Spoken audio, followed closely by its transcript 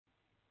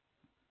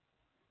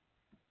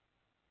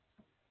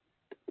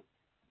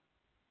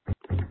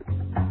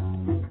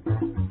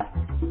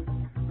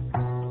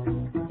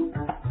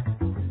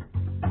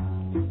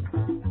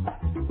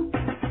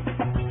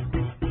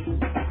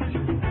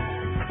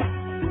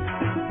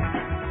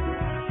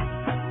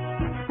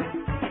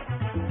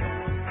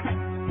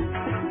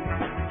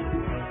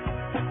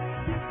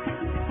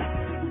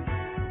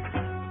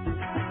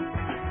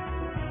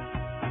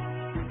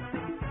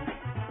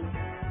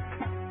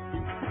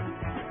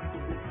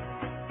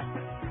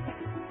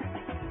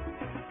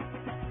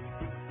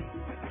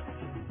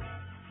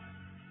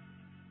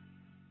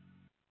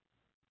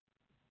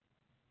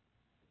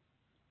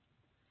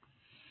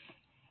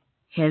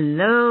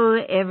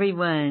Hello,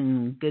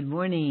 everyone. Good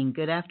morning,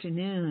 good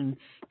afternoon,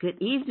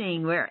 good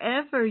evening,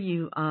 wherever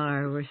you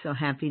are. We're so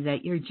happy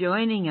that you're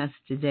joining us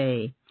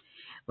today.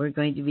 We're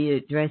going to be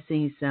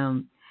addressing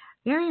some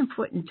very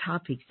important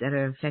topics that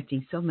are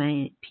affecting so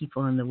many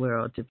people in the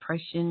world: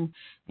 depression,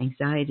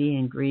 anxiety,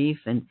 and grief,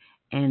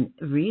 and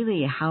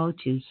really how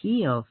to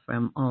heal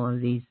from all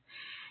of these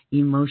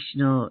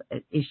emotional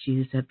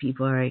issues that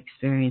people are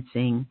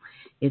experiencing.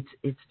 It's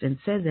been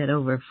said that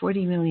over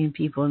 40 million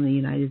people in the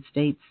United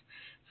States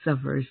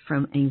suffers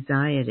from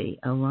anxiety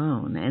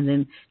alone, and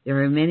then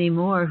there are many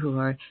more who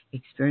are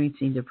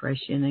experiencing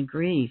depression and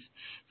grief.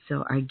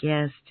 So our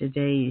guest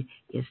today's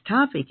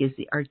topic is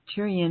the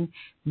Arcturian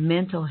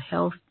Mental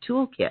Health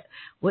Toolkit.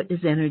 What does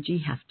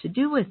energy have to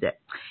do with it?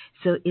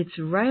 So it's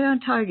right on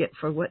target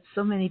for what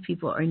so many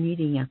people are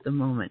needing at the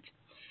moment.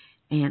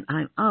 And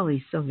I'm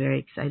always so very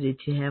excited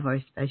to have our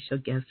special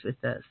guest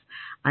with us.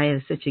 I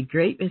have such a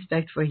great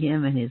respect for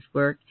him and his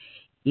work.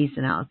 He's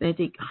an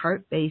authentic,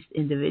 heart-based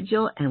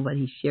individual, and what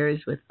he shares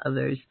with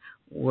others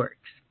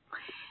works.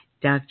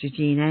 Dr.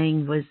 Gene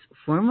Eng was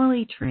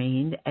formerly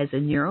trained as a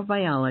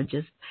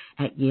neurobiologist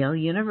at Yale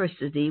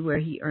University, where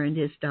he earned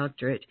his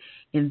doctorate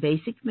in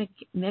basic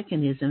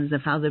mechanisms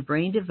of how the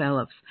brain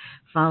develops,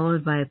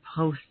 followed by a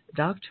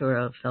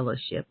postdoctoral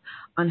fellowship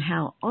on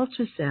how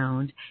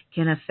ultrasound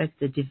can affect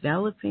the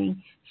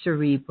developing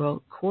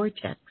cerebral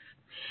cortex.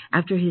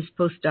 After his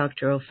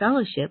postdoctoral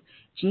fellowship,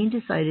 Gene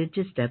decided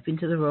to step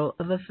into the role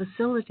of a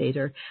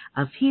facilitator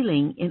of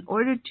healing in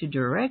order to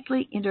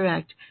directly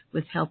interact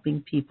with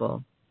helping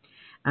people.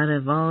 Out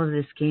of all of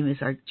this came his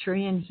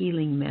Arcturian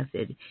healing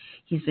method.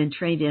 He's been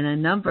trained in a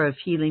number of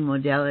healing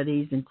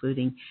modalities,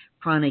 including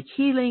pranic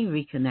healing,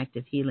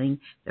 reconnective healing,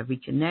 the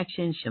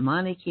reconnection,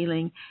 shamanic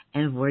healing,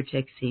 and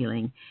vortex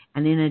healing.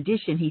 And in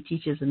addition, he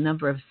teaches a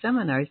number of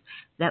seminars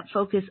that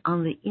focus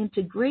on the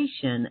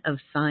integration of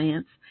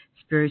science,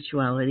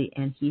 spirituality,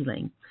 and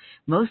healing.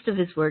 Most of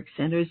his work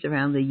centers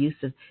around the use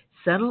of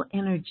subtle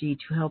energy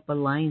to help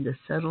align the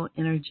subtle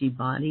energy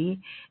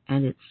body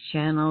and its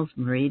channels,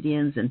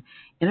 meridians, and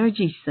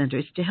energy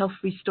centers to help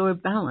restore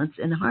balance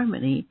and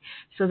harmony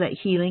so that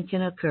healing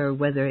can occur,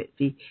 whether it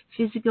be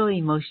physical,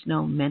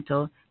 emotional,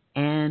 mental,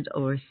 and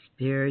or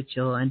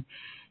spiritual. And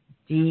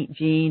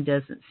Gene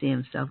doesn't see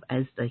himself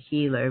as the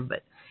healer,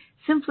 but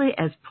simply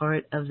as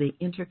part of the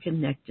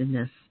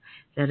interconnectedness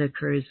that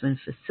occurs when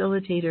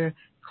facilitator,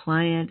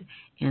 client,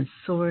 and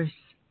source,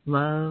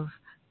 love,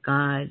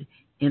 God,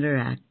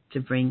 interact to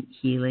bring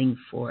healing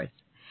forth.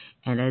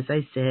 And as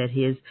I said,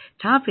 his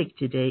topic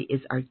today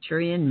is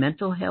Arcturian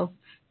Mental Health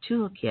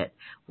Toolkit.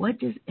 What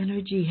does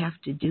energy have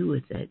to do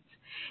with it?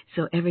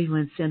 So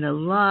everyone send a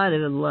lot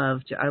of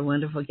love to our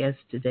wonderful guest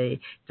today,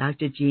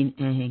 Dr. Gene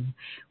Eng.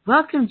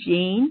 Welcome,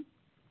 Gene.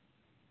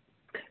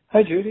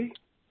 Hi, Judy.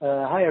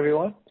 Hi,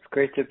 everyone. It's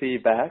great to be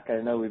back.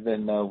 I know we've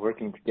been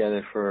working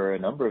together for a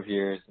number of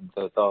years, and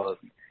so it's always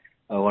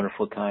a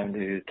wonderful time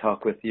to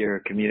talk with your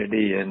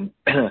community and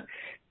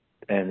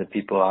and the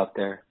people out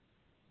there.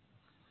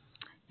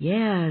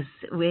 Yes,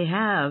 we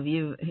have.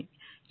 You're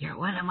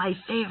one of my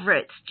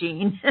favorites,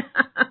 Gene.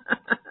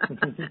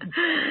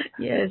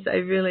 Yes, I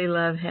really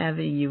love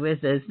having you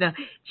with us. Now,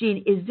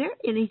 Gene, is there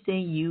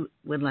anything you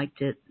would like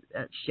to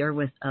share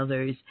with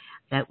others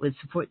that would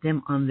support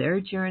them on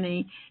their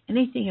journey?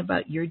 Anything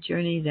about your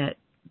journey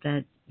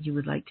that you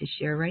would like to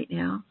share right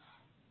now?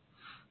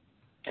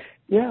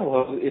 Yeah,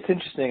 well, it's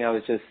interesting. I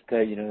was just,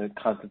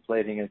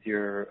 contemplating as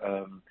you're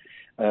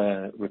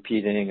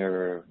repeating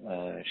or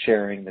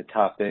sharing the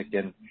topic.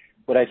 And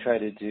what I try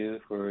to do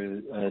for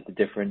the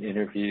different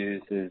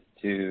interviews is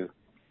to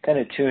kind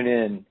of tune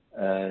in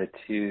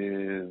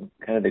to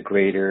kind of the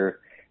greater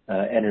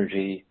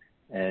energy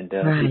and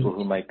Right. people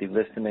who might be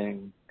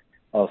listening.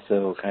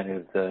 Also kind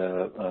of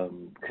the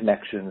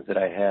connections that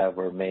I have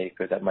or make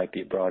or that might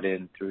be brought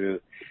in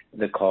through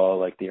the call,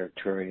 like the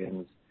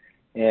Arcturians.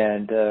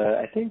 And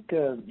I think,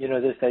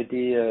 this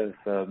idea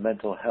of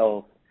mental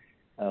health,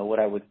 what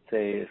I would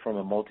say from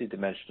a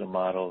multidimensional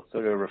model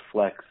sort of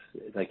reflects,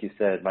 like you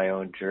said, my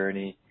own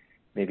journey,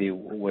 maybe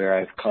where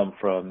I've come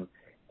from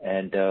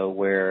and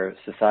where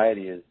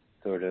society is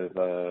sort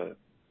of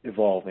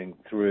evolving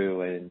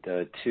through and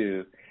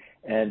to.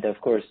 And, of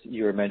course,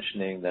 you were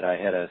mentioning that I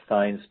had a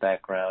science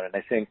background, and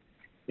I think,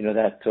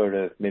 that's sort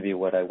of maybe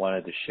what I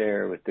wanted to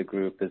share with the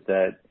group is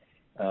that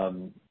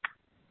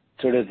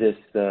sort of this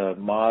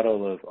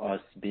model of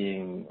us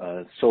being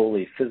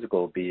solely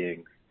physical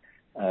beings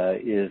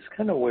is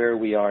kind of where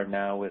we are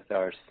now with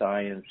our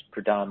science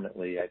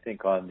predominantly, I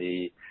think, on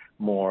the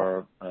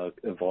more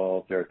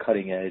evolved or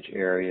cutting-edge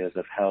areas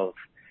of health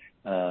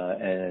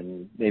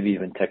and maybe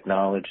even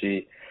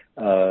technology.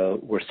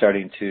 We're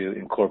starting to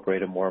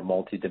incorporate a more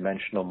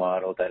multidimensional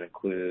model that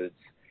includes,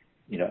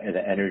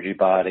 the energy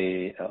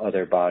body,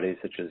 other bodies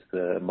such as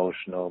the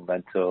emotional,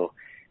 mental,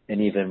 and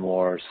even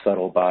more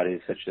subtle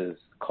bodies such as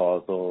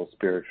causal,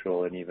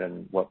 spiritual, and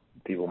even what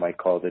people might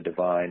call the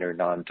divine or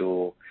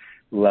non-dual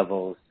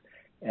levels.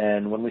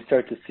 And when we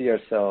start to see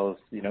ourselves,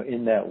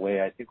 in that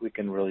way, I think we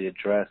can really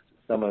address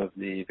some of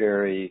the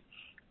very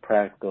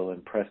practical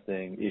and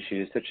pressing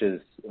issues such as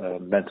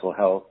mental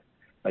health,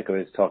 like I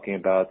was talking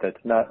about,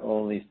 that's not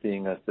only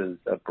seeing us as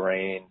a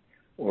brain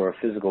or a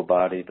physical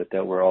body, but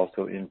that we're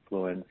also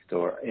influenced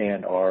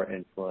and are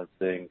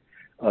influencing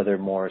other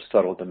more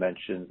subtle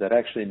dimensions that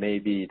actually may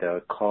be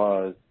the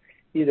cause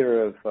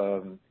either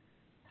of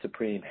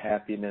supreme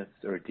happiness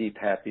or deep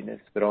happiness,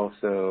 but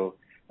also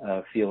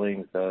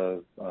feelings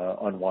of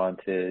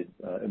unwanted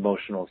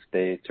emotional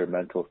states or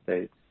mental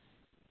states.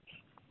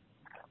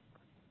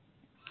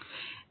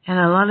 And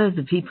a lot of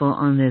the people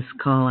on this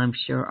call, I'm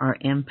sure, are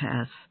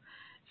empaths.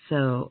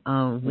 So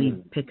we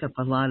pick up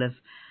a lot of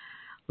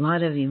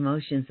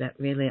emotions that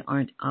really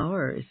aren't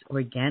ours,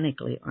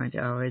 organically aren't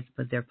ours,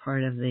 but they're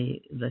part of the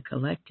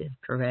collective,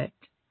 correct?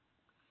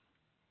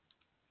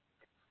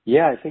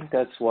 Yeah, I think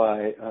that's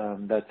why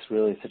that's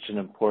really such an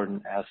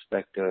important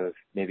aspect of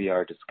maybe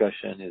our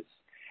discussion is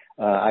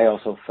I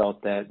also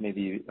felt that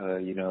maybe,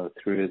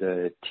 through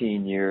the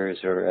teen years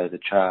or as a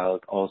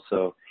child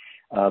also,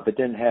 but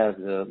didn't have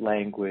the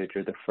language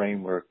or the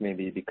framework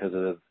maybe because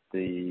of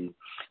the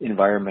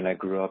environment I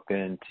grew up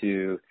in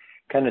to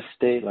kind of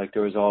state like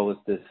there was always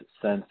this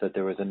sense that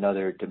there was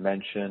another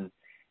dimension,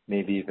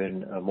 maybe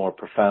even a more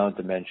profound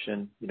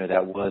dimension,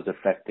 that was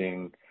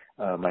affecting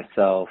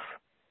myself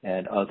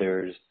and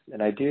others.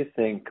 And I do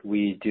think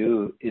we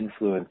do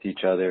influence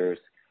each other's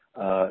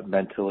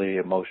mentally,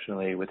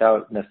 emotionally,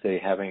 without necessarily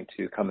having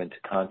to come into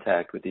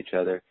contact with each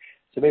other.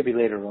 So maybe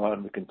later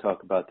on we can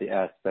talk about the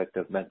aspect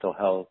of mental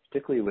health,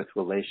 particularly with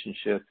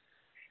relationships,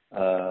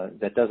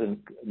 that doesn't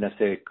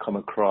necessarily come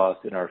across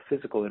in our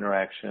physical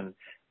interaction,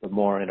 but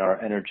more in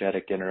our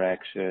energetic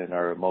interaction,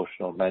 our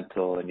emotional,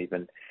 mental, and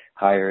even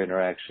higher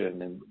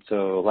interaction. And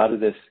so a lot of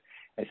this,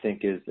 I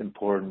think, is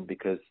important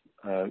because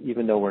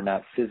even though we're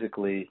not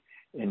physically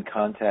in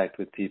contact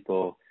with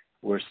people,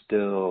 we're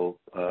still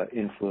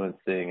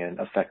influencing and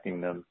affecting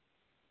them.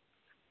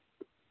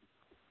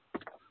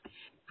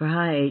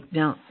 Right.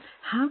 Now,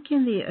 how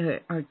can the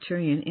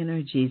Arcturian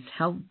energies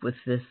help with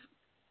this,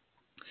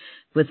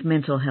 with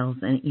mental health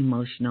and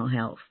emotional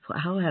health?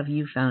 How have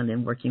you found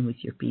in working with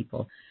your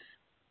people?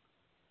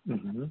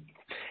 Mm-hmm.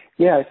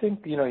 Yeah, I think,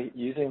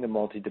 using the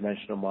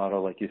multidimensional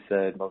model, like you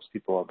said, most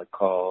people on the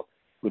call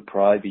would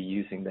probably be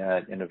using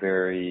that in a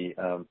very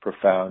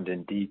profound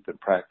and deep and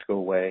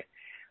practical way.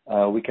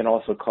 We can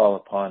also call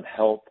upon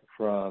help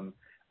from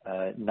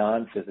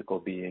non-physical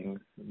beings,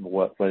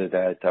 whether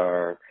that's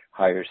our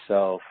higher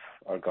self,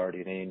 our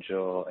guardian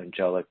angel,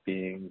 angelic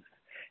beings.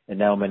 And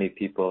now many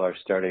people are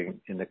starting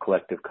in the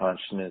collective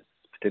consciousness,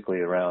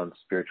 particularly around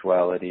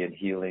spirituality and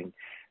healing,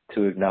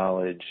 to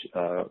acknowledge,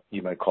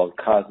 you might call it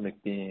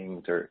cosmic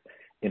beings or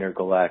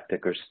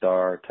intergalactic or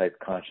star type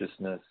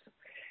consciousness.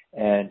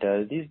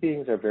 And these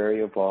beings are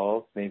very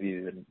evolved, maybe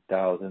even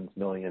thousands,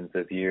 millions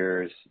of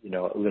years,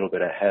 a little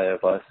bit ahead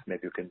of us.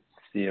 Maybe we can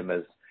see them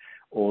as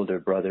older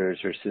brothers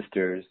or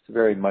sisters,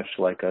 very much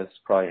like us,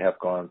 probably have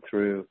gone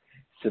through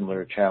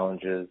similar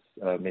challenges,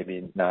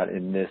 maybe not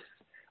in this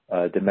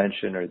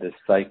dimension or this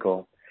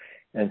cycle.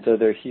 And so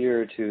they're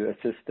here to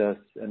assist us,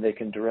 and they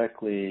can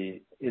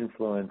directly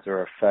influence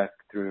or affect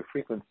through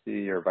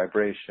frequency or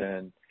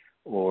vibration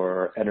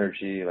or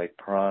energy like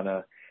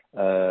prana,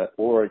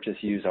 or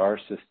just use our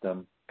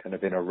system kind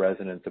of in a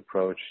resonance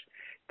approach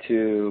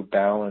to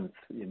balance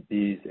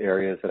these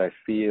areas that I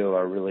feel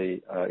are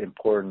really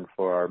important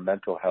for our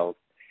mental health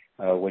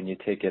when you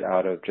take it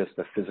out of just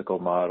a physical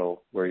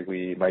model where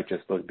we might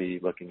just be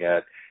looking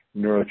at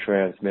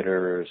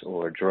neurotransmitters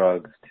or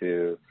drugs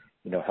to,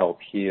 help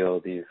heal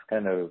these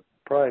kind of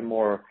probably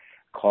more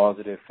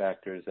causative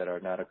factors that are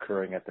not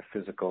occurring at the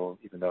physical,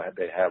 even though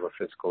they have a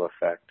physical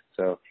effect.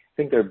 So I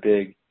think they're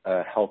big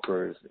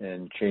helpers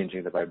in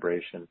changing the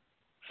vibration.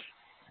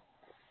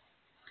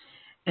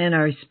 And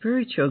our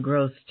spiritual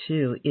growth,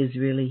 too, is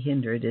really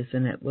hindered,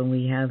 isn't it, when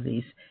we have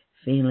these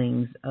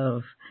feelings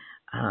of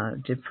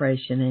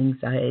depression,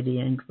 anxiety,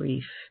 and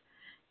grief.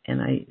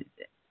 And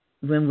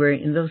when we're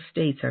in those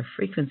states, our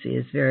frequency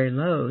is very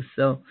low.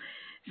 So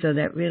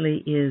that really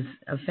is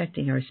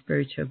affecting our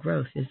spiritual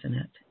growth, isn't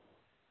it?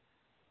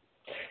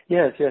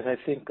 Yes. I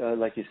think,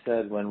 like you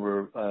said, when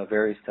we're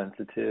very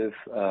sensitive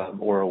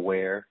or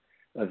aware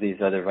of these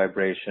other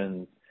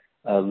vibrations,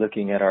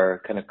 looking at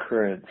our kind of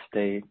current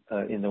state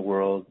in the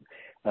world,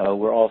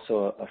 we're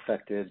also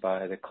affected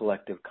by the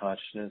collective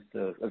consciousness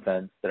of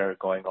events that are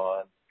going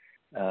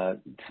on.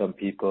 Some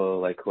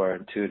people, like who are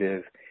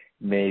intuitive,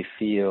 may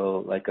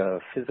feel like a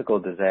physical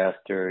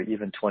disaster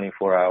even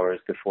 24 hours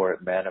before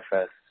it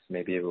manifests.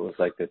 Maybe it was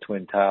like the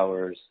Twin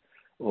Towers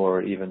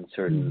or even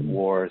certain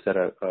wars that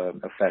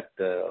affect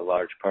a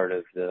large part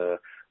of the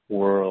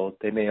world.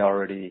 They may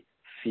already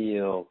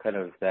feel kind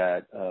of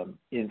that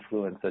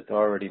influence that's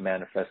already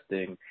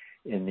manifesting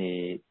in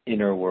the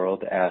inner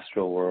world, the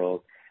astral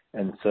world.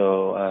 And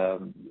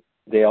so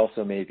they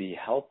also may be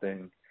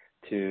helping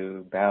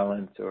to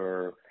balance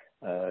or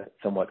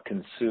somewhat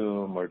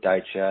consume or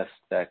digest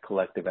that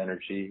collective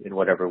energy in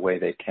whatever way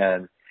they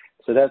can.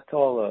 So that's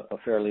all a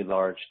fairly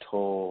large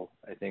toll,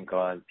 I think,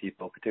 on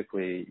people,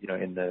 particularly,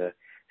 in the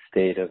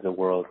state of the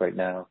world right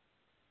now.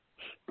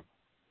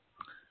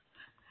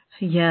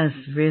 Yes,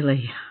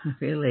 really,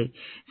 really.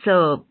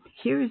 So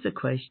here's a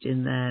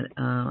question that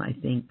I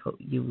think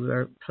you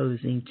were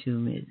posing to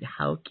me: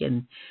 how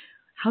can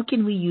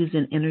we use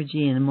an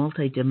energy and a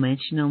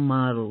multidimensional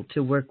model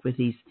to work with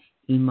these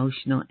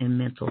emotional and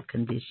mental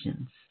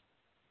conditions?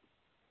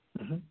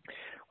 Hmm.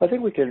 Well, I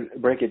think we can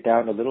break it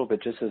down a little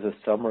bit just as a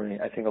summary.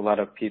 I think a lot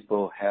of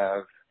people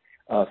have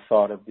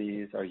thought of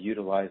these, are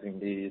utilizing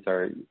these,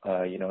 or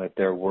if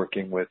they're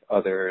working with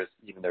others,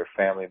 even their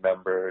family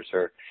members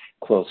or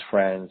close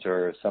friends,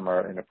 or some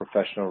are in a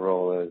professional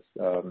role as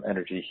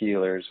energy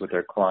healers with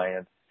their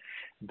clients.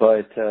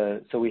 But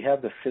so we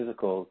have the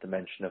physical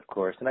dimension, of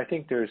course, and I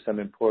think there's some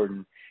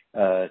important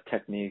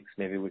techniques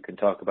maybe we can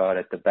talk about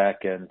at the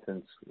back end,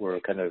 since we're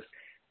kind of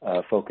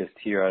focused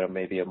here on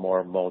maybe a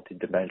more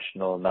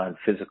multidimensional,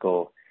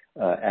 non-physical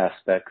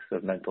aspects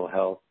of mental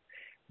health.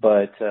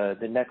 But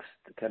the next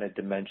kind of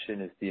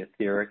dimension is the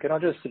etheric, and I'll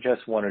just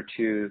suggest one or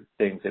two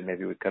things that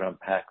maybe we can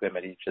unpack them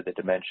at each of the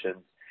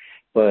dimensions.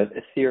 But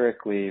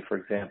etherically, for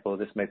example,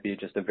 this might be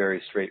just a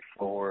very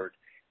straightforward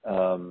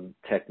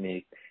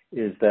technique,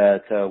 is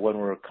that when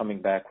we're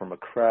coming back from a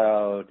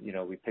crowd,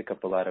 we pick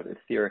up a lot of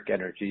etheric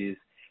energies,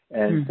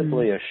 and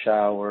simply a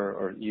shower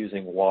or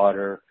using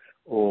water,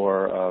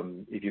 or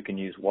if you can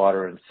use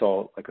water and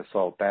salt, like a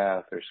salt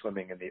bath or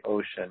swimming in the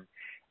ocean,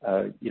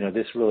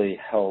 this really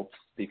helps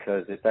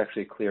because it's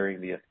actually clearing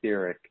the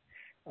etheric.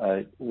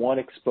 One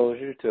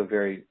exposure to a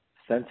very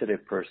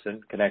sensitive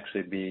person can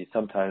actually be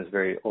sometimes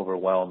very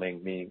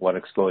overwhelming, meaning one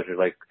exposure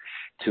like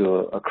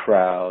to a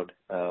crowd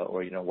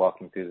or,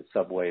 walking through the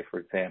subway, for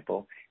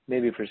example.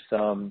 Maybe for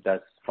some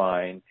that's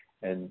fine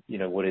and,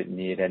 wouldn't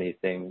need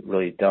anything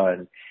really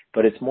done.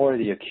 But it's more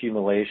the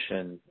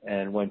accumulation.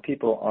 And when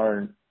people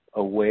aren't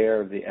aware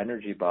of the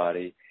energy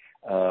body,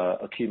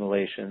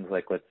 accumulations,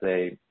 like let's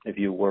say if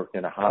you worked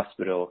in a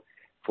hospital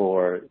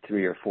for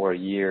 3 or 4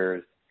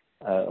 years,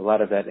 a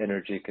lot of that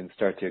energy can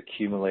start to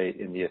accumulate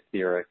in the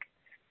etheric.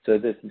 So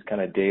this is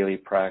kind of daily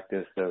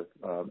practice of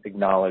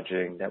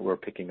acknowledging that we're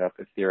picking up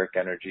etheric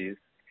energies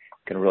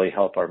can really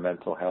help our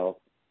mental health.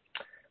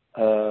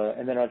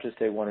 And then I'll just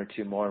say one or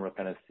two more and we'll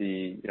kind of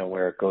see,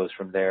 where it goes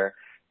from there.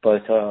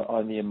 But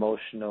on the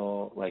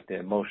emotional, like the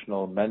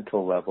emotional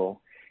mental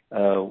level,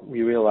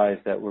 we realize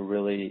that we're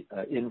really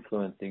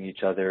influencing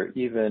each other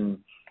even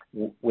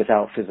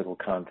without physical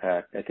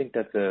contact. I think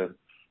that's a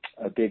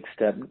big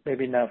step,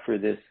 maybe not for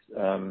this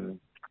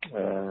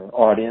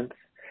audience,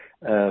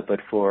 but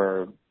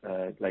for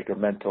like a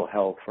mental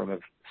health from a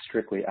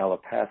strictly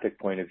allopathic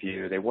point of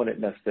view. They wouldn't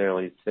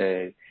necessarily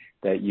say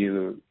that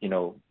your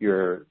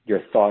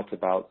thoughts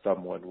about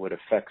someone would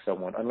affect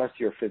someone unless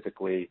you're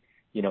physically,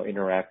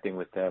 interacting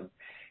with them.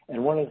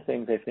 And one of the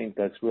things I think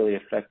that's really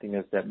affecting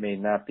us that may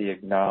not be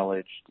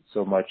acknowledged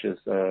so much is,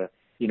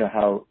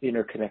 how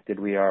interconnected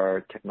we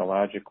are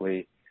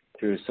technologically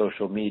through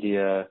social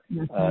media,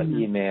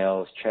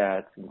 emails,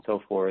 chats, and so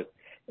forth.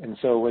 And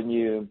so when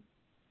you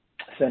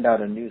send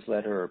out a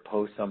newsletter or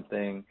post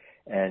something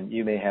and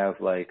you may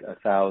have like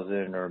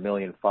 1,000 or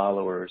 1,000,000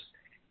 followers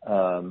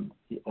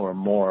or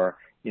more,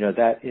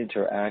 that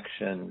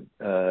interaction,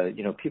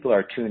 people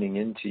are tuning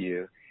into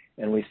you.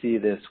 And we see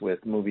this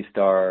with movie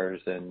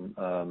stars and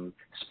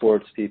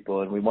sports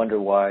people, and we wonder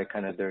why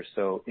kind of they're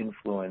so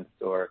influenced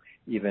or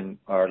even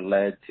are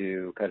led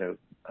to kind of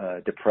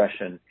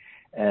depression.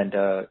 And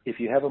if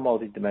you have a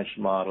multidimensional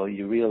model,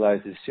 you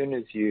realize as soon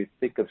as you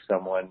think of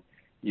someone,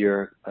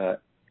 you're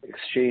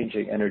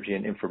exchanging energy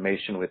and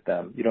information with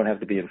them. You don't have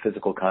to be in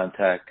physical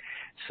contact.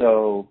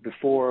 So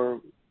before,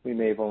 we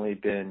may have only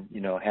been,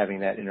 having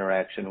that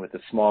interaction with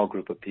a small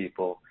group of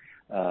people.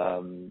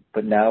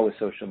 But now with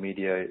social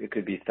media, it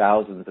could be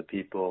thousands of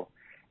people.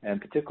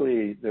 And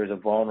particularly there's a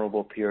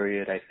vulnerable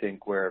period, I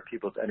think, where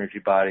people's energy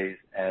bodies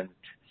and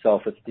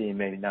self-esteem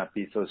may not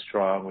be so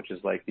strong, which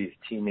is like these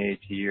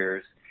teenage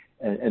years.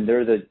 And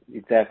they're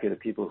exactly the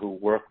people who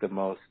work the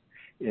most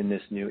in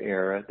this new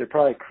era. They're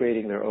probably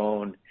creating their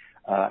own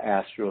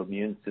astral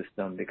immune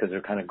system because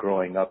they're kind of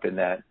growing up in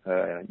that,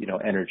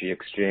 energy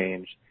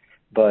exchange.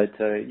 But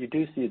you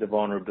do see the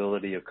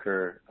vulnerability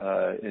occur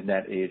in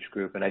that age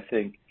group. And I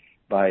think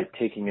by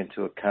taking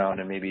into account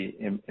and maybe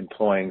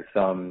employing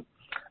some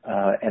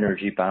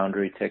energy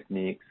boundary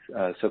techniques,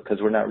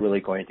 because we're not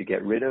really going to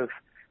get rid of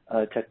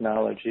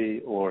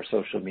technology or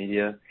social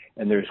media,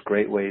 and there's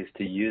great ways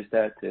to use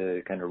that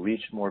to kind of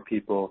reach more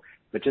people,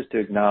 but just to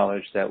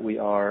acknowledge that we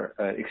are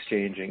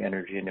exchanging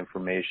energy and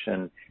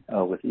information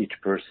with each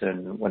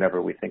person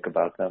whenever we think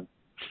about them.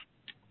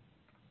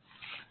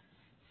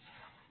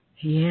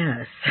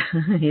 Yes,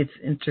 it's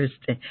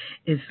interesting.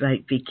 It's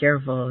like, be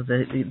careful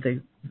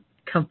the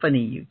company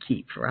you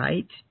keep,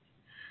 right?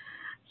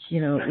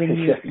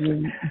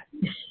 When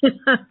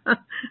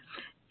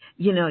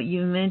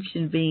you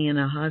mentioned being in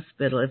a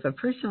hospital. If a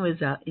person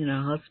was out in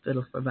a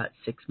hospital for about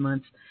 6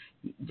 months,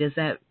 would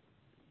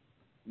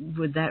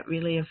that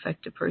really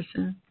affect a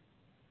person?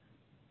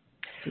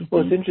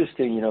 Well, it's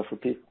interesting,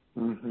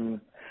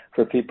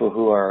 for people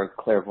who are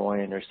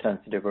clairvoyant or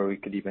sensitive, or we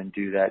could even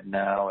do that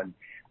now. And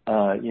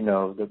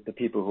the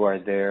people who are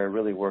there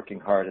really working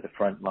hard at the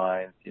front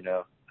lines,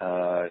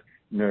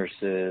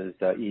 nurses,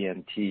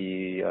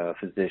 EMT,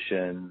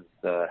 physicians,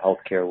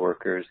 healthcare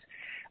workers.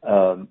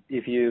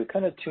 If you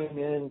kind of tune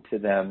in to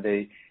them,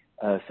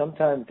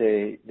 sometimes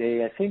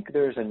I think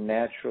there's a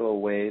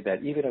natural way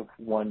that even if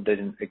one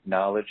didn't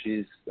acknowledge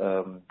these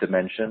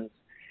dimensions,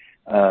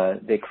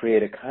 they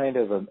create a kind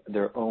of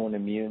their own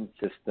immune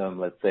system,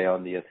 let's say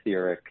on the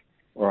etheric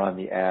or on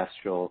the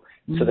astral,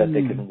 so that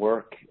they can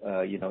work,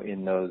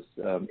 in those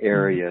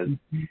areas,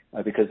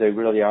 because they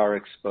really are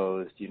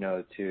exposed,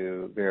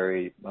 to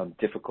very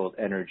difficult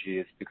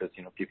energies, because,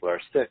 people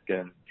are sick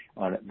and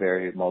on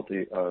very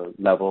multi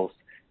levels,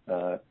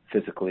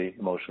 physically,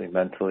 emotionally,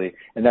 mentally,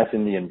 and that's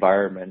in the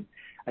environment.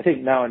 I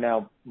think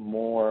now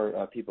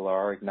more people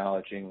are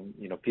acknowledging,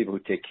 people who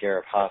take care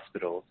of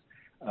hospitals,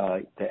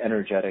 the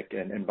energetic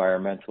and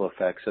environmental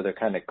effects, so they're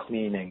kind of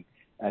cleaning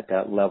at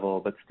that level,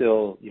 but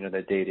still,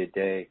 the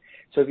day-to-day.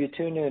 So if you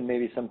tune in,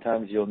 maybe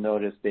sometimes you'll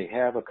notice they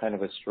have a kind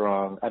of a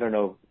strong, I don't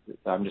know,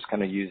 I'm just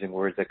kind of using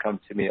words that come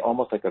to me,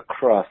 almost like a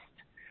crust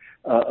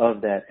of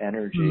that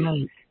energy.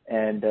 Right.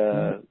 And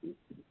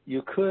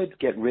you could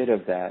get rid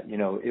of that.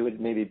 It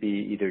would maybe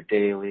be either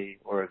daily,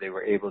 or they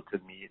were able to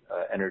meet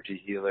an energy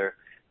healer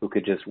who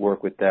could just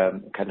work with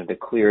them kind of to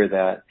clear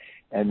that,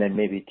 and then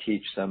maybe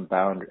teach some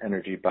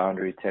energy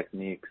boundary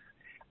techniques.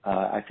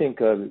 I think,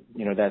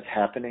 that's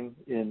happening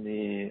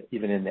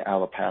even in the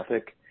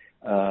allopathic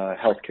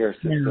healthcare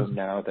system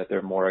now, that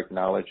they're more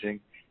acknowledging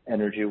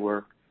energy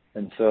work.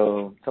 And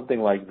so something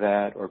like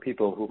that, or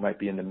people who might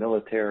be in the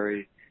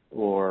military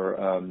or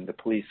the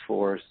police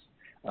force,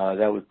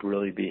 that would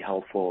really be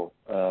helpful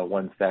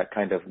once that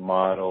kind of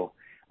model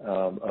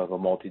of a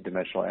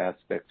multidimensional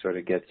aspect sort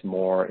of gets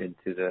more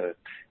into the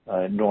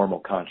normal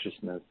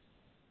consciousness.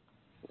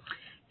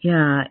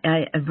 Yeah,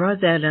 I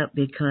brought that up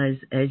because,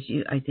 I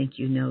think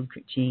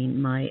Jean,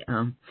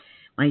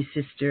 my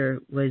sister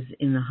was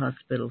in the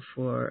hospital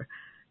for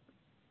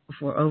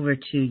over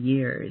 2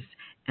 years,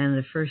 and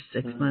the first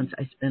 6 months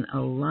I spent a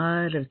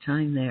lot of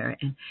time there,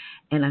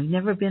 and I've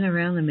never been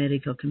around the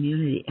medical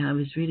community, and I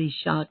was really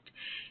shocked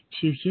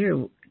to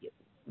hear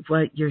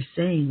what you're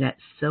saying, that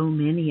so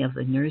many of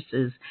the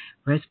nurses,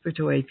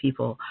 respiratory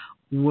people,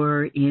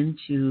 were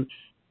into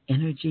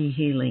energy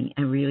healing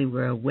and really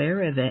were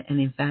aware of it. And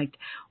in fact,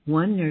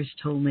 one nurse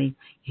told me,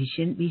 you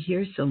shouldn't be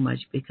here so much,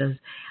 because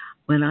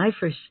when I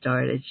first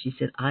started, she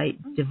said, I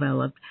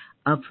developed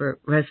upper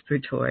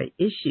respiratory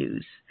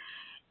issues,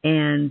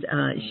 and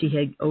she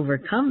had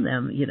overcome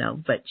them,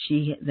 but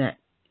she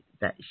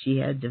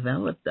had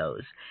developed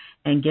those.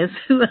 And guess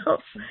who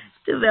else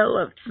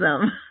developed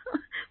some?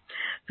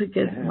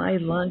 Because my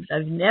lungs,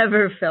 I've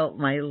never felt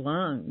my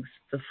lungs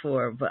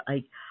before, but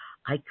I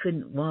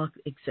couldn't walk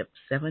except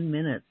 7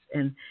 minutes,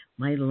 and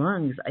my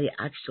lungs, I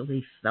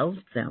actually felt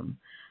them,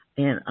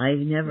 and I've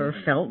never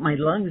felt my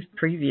lungs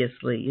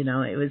previously.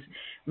 It was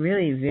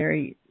really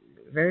very,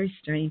 very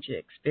strange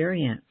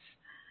experience.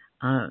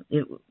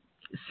 It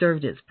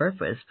served its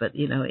purpose, but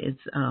it's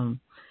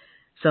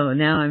so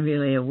now I'm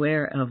really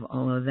aware of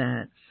all of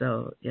that.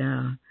 So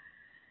yeah.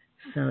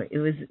 So it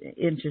was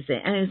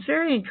interesting, and it's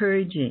very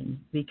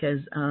encouraging,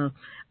 because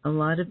a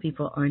lot of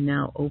people are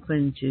now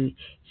open to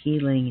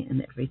healing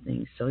and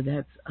everything. So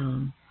that's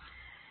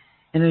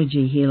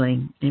energy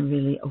healing, and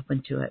really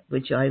open to it,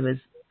 which I was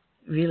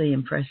really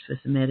impressed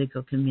with the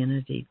medical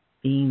community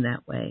being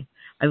that way.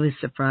 I was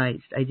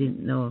surprised. I didn't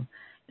know.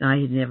 I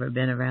had never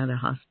been around a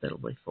hospital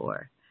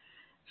before.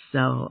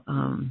 So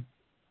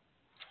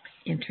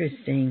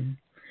interesting.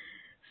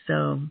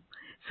 So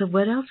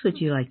what else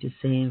would you like to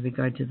say in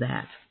regard to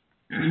that?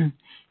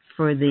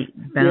 For the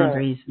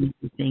boundaries and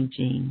everything,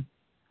 Jean?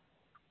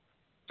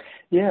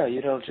 Yeah,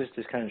 just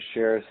to kind of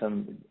share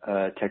some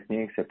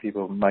techniques that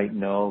people might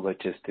know, but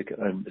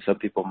some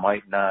people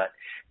might not.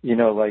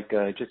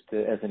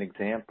 As an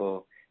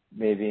example,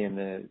 maybe in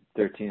the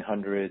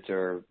 1300s,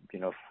 or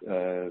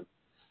I'm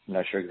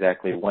not sure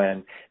exactly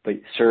when, but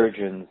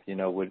surgeons,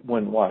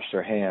 wouldn't wash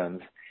their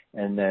hands,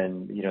 and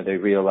then they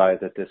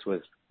realized that this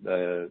was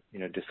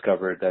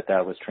discovered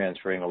that was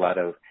transferring a lot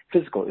of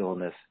physical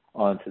illness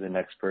onto the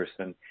next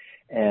person.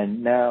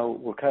 And now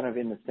we're kind of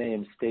in the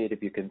same state,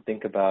 if you can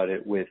think about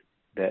it, with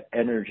the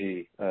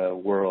energy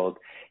world.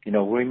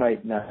 We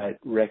might not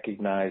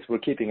recognize, we're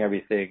keeping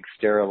everything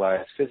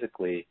sterilized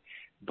physically,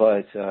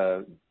 but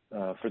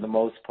for the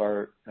most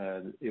part,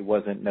 it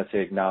wasn't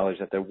necessarily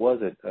acknowledged that there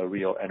wasn't a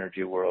real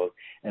energy world.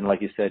 And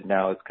like you said,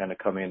 now it's kind of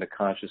coming into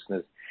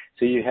consciousness.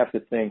 So you have to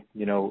think,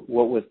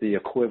 what was the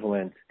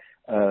equivalent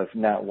of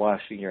not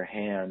washing your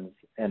hands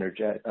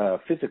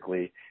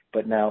physically,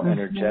 but now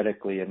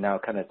energetically, and now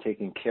kind of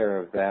taking care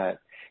of that.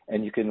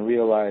 And you can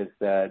realize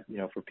that,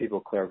 for people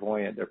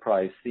clairvoyant, they're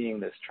probably seeing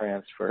this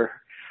transfer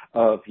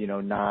of,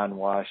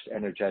 non-washed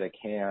energetic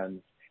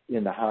hands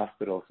in the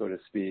hospital, so to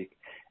speak.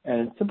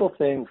 And simple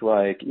things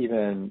like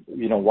even,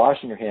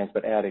 washing your hands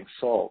but adding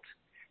salt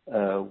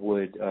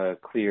would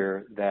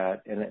clear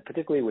that. And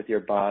particularly with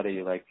your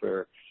body, like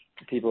for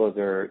people that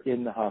are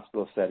in the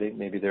hospital setting.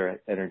 Maybe they're an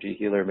energy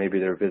healer, maybe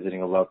they're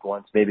visiting a loved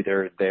one, maybe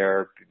they're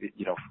there,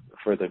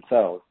 for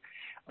themselves.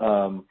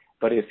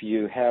 But if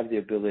you have the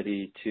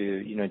ability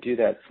to, do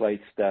that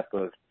slight step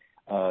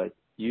of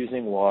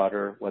using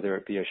water, whether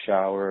it be a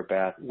shower or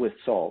bath, with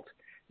salt.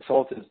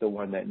 Salt is the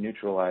one that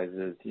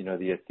neutralizes,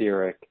 the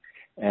etheric,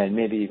 and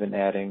maybe even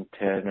adding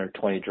 10 or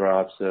 20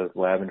 drops of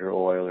lavender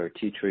oil or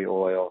tea tree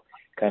oil,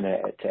 kind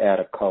of to add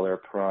a color,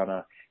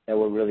 prana, that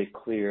will really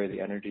clear the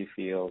energy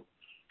field.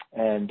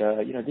 And,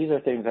 these are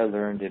things I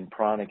learned in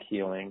pranic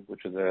healing,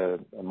 which is a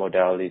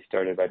modality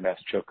started by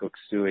Master Chogyam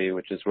Tsui,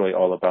 which is really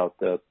all about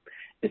the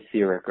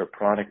etheric or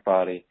pranic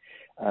body.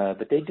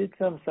 But they did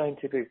some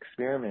scientific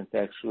experiments,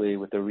 actually,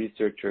 with a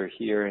researcher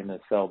here in the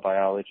cell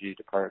biology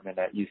department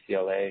at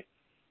UCLA,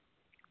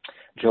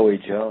 Joey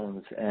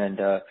Jones. And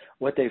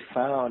what they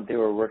found, they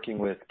were working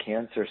with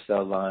cancer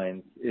cell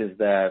lines, is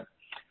that,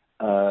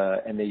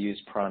 and they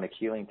used pranic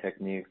healing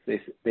techniques,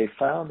 they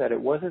found that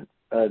it wasn't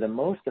the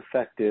most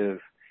effective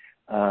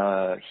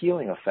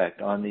healing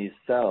effect on these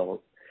cells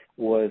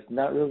was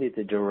not really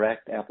the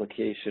direct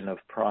application of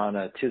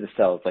prana to the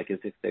cells, like as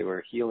if they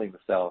were healing the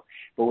cell,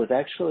 but was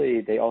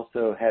actually, they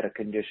also had a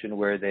condition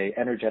where they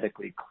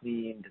energetically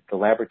cleaned the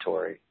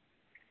laboratory.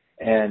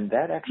 And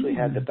that actually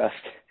had the best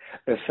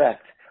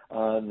effect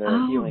on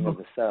the healing of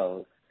the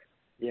cells.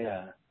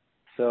 Yeah.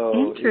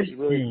 So it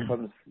really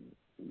comes,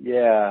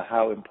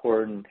 how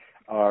important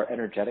our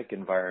energetic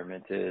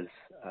environment is,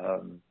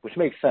 which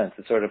makes sense.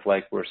 It's sort of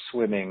like we're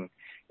swimming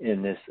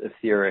in this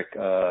etheric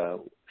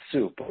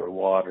soup or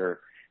water,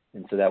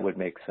 and so that would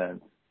make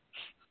sense.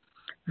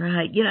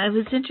 Right. It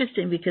was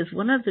interesting because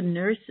one of the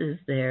nurses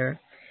there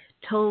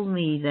told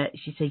me that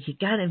she said, you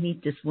got to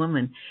meet this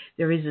woman.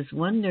 There is this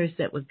one nurse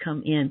that would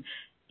come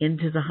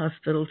into the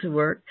hospital to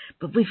work,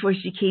 but before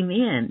she came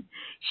in,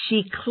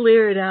 she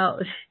cleared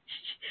out,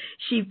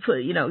 she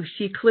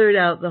cleared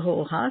out the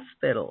whole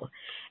hospital.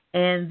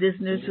 And this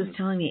nurse was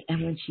telling me,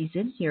 and when she's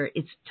in here,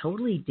 it's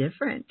totally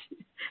different.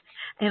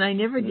 And I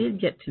never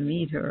did get to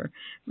meet her.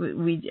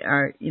 We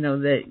are,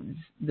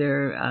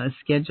 their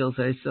schedules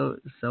are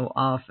so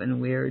off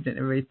and weird and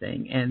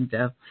everything. And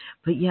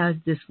but yeah,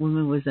 this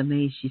woman was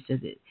amazed. She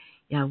said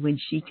that when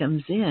she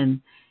comes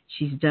in,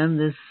 she's done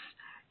this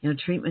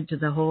treatment to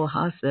the whole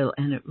hospital,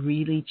 and it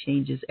really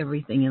changes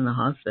everything in the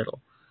hospital.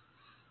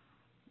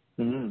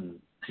 Yeah.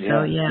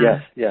 So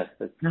yes,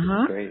 that's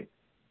great.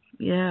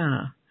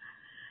 Yeah.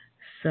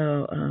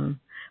 So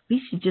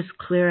we should just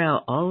clear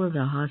out all of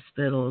the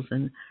hospitals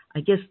and I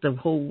guess the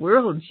whole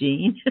world,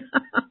 Gene.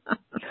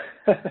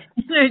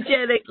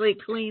 Energetically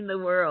clean the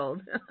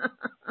world.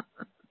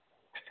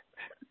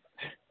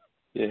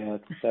 Yeah,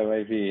 that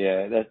might be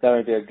that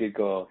might be a good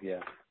goal.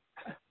 Yeah.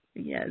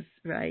 Yes,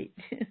 right,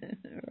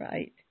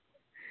 right.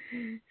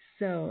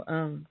 So,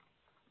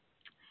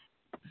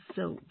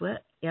 so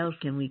what else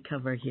can we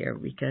cover here?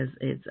 Because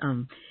it's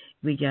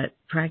we got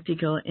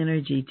practical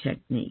energy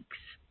techniques.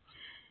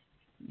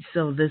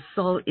 So the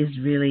salt is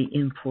really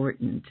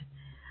important.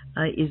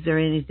 Is there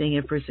anything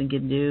a person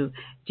can do?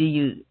 Do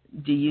you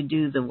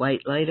do the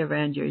white light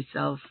around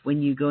yourself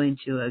when you go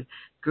into a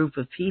group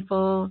of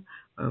people,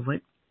 or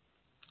what?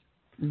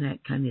 In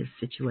that kind of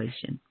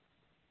situation.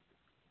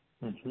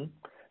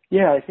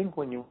 Yeah, I think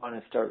when you want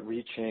to start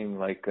reaching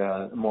like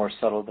more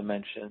subtle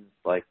dimensions,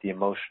 like the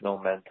emotional,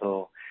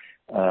 mental.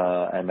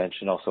 I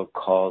mentioned also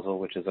causal,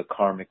 which is a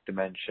karmic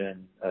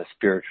dimension,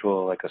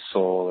 spiritual, like a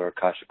soul or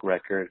Akashic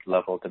record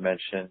level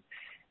dimension,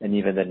 and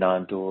even the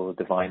non-dual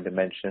divine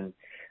dimension.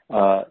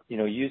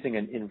 Using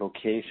an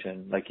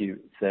invocation, like you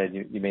said,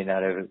 you may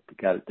not have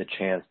got the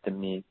chance to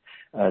meet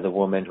the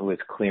woman who is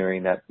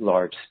clearing that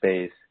large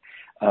space.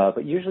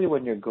 But usually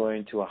when you're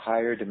going to a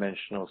higher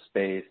dimensional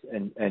space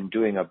and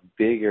doing a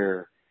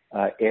bigger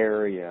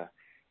area,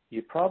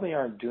 you probably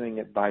aren't doing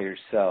it by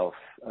yourself.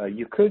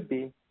 You could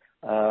be.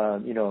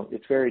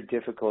 It's very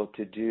difficult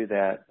to do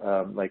that,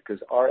 because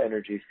our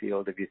energy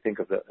field, if you think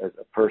of it as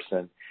a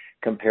person,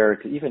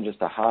 compared to even just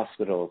a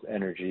hospital's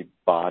energy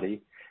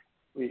body,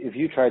 if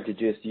you tried to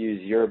just use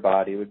your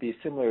body, it would be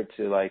similar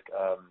to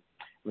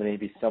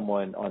maybe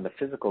someone on the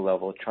physical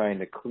level trying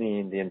to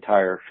clean the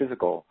entire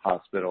physical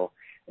hospital.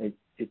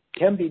 It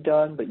can be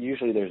done, but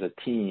usually there's a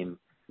team,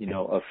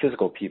 of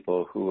physical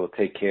people who will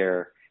take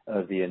care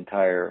of the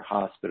entire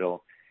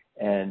hospital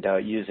and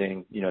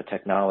using,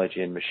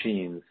 technology and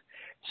machines.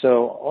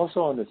 So also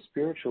on the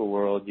spiritual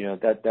world,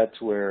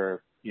 that's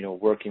where,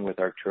 working with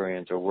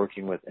Arcturians or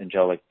working with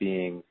angelic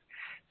beings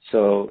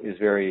is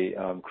very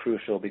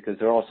crucial, because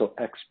they're also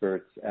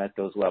experts at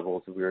those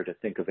levels if we were to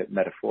think of it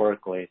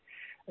metaphorically.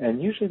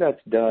 And usually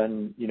that's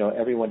done,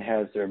 everyone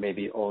has their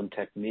maybe own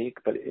technique,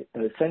 but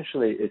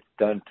essentially it's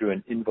done through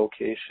an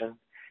invocation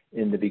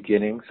in the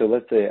beginning. So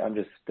let's say I'm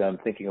just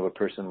thinking of a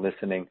person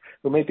listening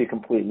who may be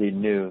completely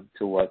new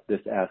to what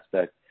this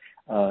aspect.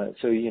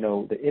 So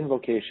the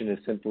invocation is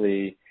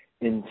simply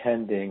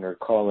intending or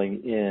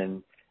calling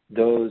in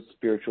those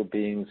spiritual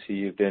beings who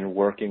you've been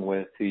working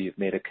with, who you've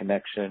made a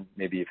connection.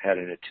 Maybe you've had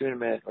an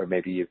attunement, or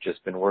maybe you've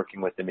just been working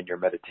with them in your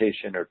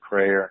meditation or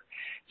prayer.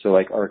 So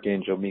like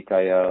Archangel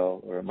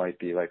Michael, or it might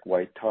be like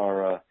White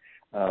Tara,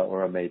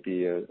 or it may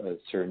be a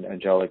certain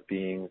angelic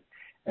being.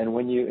 And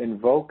when you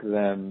invoke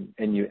them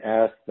and you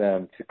ask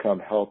them to come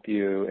help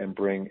you and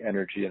bring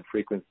energy and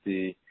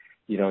frequency,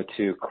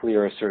 to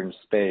clear a certain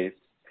space,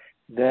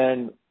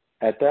 then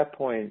at that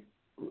point,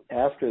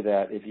 after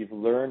that, if you've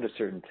learned a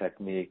certain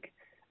technique,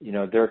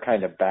 they're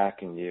kind of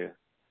backing you.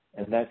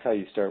 And that's how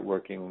you start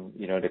working,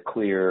 to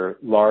clear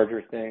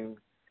larger things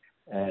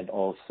and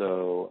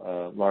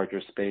also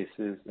larger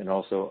spaces and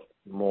also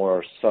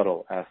more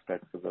subtle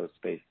aspects of those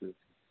spaces.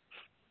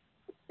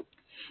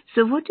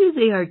 So what do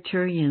the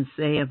Arcturians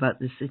say about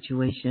the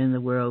situation in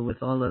the world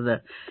with all of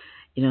the,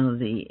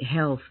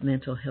 the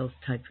mental health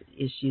type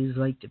issues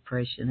like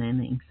depression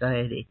and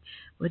anxiety?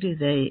 What do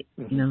they,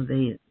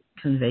 they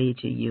convey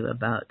to you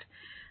about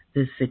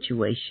this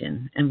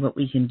situation and what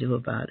we can do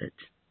about it?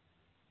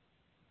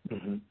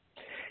 Mm-hmm.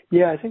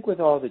 Yeah, I think with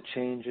all the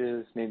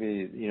changes,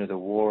 maybe, the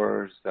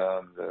wars,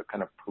 the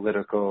kind of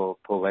political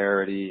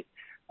polarity,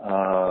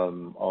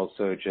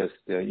 also just,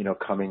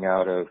 coming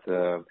out of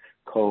the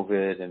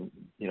COVID and,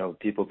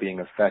 people being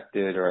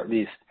affected, or at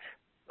least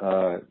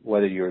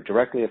whether you're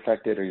directly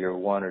affected or you're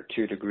 1 or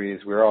 2 degrees,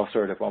 we're all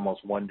sort of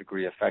almost 1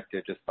 degree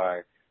affected just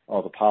by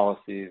all the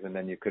policies, and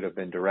then you could have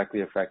been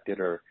directly affected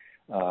or,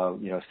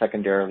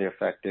 secondarily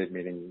affected,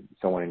 meaning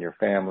someone in your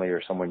family or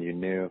someone you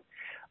knew,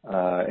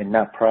 and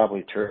not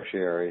probably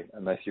tertiary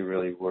unless you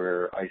really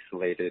were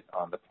isolated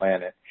on the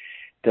planet.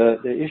 The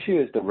issue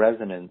is the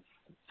resonance.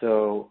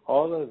 So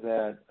all of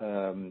that,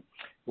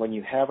 when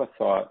you have a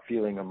thought,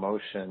 feeling,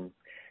 emotion,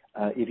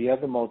 if you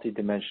have the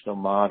multidimensional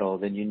model,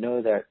 then you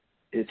know that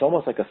it's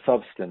almost like a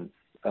substance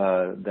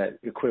that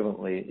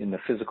equivalently in the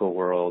physical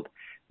world,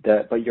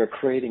 but you're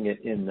creating it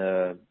in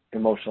the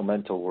emotional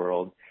mental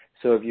world.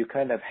 So if you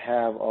kind of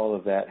have all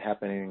of that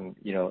happening,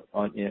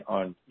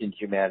 in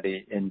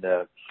humanity in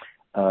the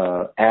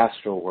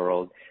astral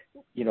world,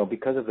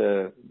 because of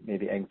the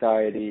maybe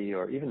anxiety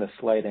or even the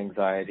slight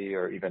anxiety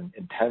or even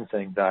intense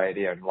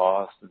anxiety and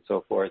loss and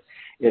so forth,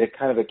 it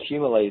kind of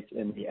accumulates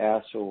in the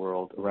astral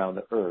world around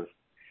the earth.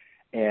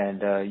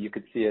 And you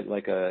could see it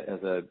like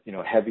as a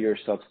heavier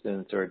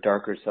substance or a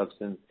darker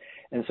substance.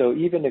 And so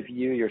even if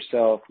you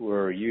yourself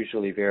were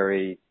usually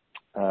very,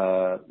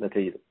 let's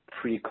say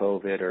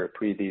pre-COVID or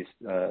pre these,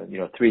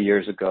 3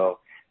 years ago,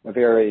 a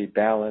very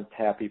balanced,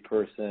 happy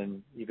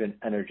person, even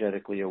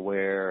energetically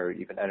aware or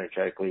even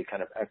energetically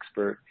kind of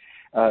expert,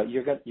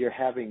 you're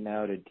having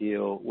now to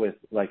deal with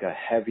like a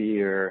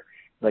heavier,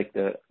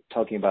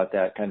 talking about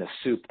that kind of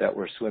soup that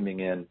we're swimming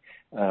in,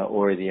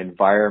 or the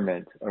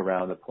environment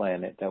around the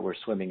planet that we're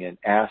swimming in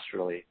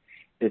astrally.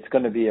 It's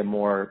going to be a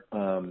more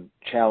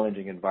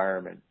challenging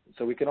environment.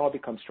 So we can all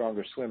become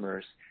stronger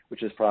swimmers,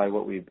 which is probably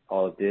what we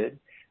all did.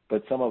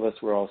 But some of us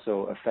were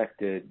also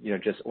affected,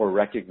 or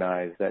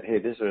recognized that, hey,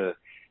 this is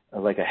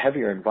like a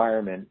heavier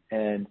environment.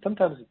 And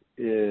sometimes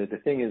the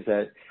thing is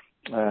that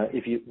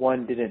if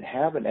one didn't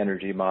have an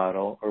energy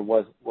model or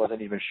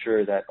wasn't even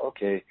sure that,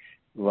 okay,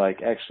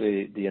 like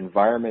actually the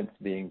environment's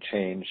being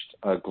changed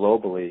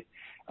globally,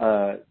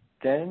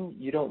 then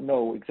you don't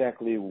know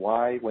exactly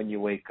why when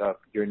you wake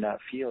up you're not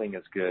feeling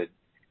as good.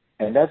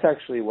 And that's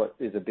actually what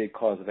is a big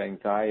cause of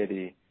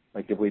anxiety.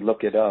 Like if we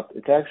look it up,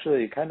 it's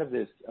actually kind of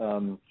this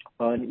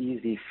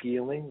uneasy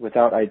feeling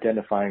without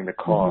identifying the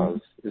cause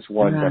is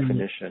one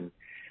definition.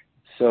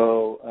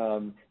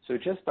 So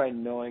just by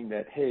knowing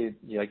that, hey,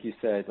 like you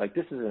said, like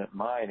this isn't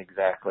mine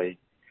exactly.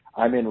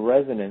 I'm in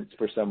resonance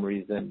for some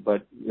reason,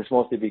 but it's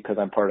mostly because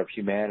I'm part of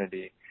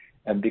humanity.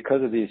 And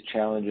because of these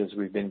challenges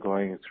we've been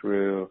going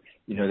through,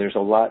 there's a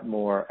lot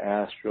more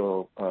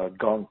astral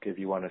gunk, if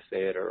you want to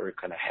say it, or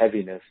kind of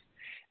heaviness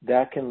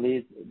that can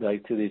lead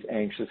to these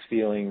anxious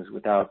feelings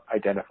without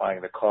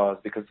identifying the cause,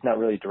 because it's not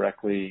really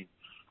directly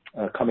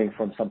coming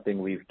from something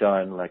we've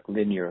done like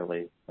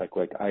linearly, like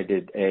I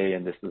did A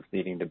and this is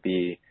leading to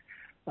B.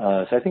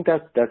 So I think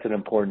that's an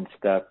important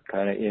step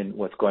kind of in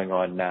what's going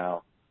on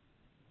now.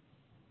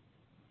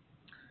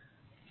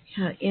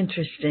 Yeah,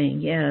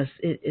 interesting. Yes,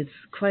 it's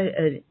quite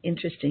an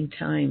interesting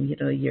time.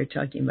 You're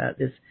talking about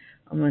this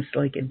almost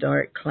like a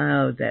dark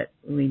cloud that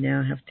we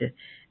now have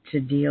to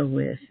deal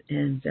with.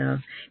 And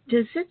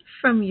does it,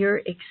 from your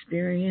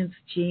experience,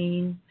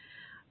 Jean,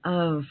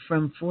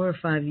 from 4 or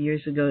 5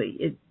 years ago,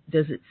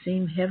 does it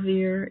seem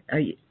heavier?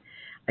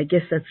 I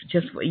guess that's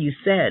just what you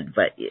said,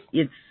 but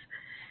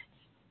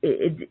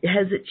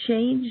has it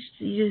changed,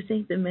 do you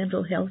think, the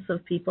mental health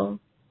of people?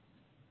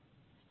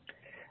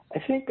 I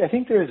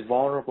think there's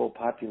vulnerable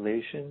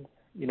populations.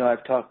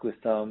 I've talked with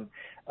some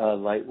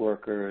light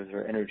workers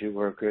or energy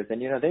workers, and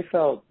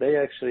they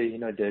actually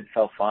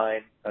felt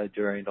fine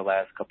during the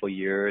last couple of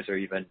years, or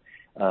even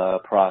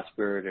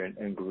prospered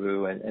and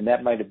grew, and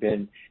that might have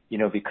been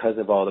because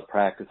of all the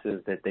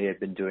practices that they had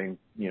been doing,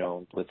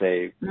 let's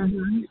say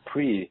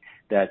pre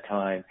that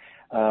time.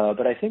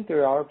 But I think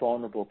there are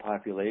vulnerable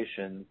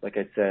populations, like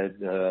I said,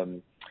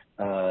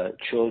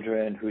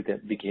 children who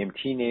became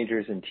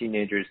teenagers and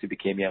teenagers who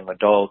became young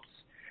adults,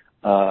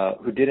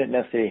 who didn't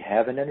necessarily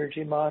have an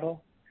energy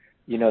model.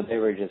 You know, they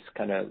were just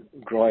kind of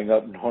growing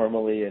up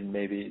normally and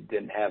maybe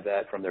didn't have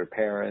that from their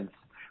parents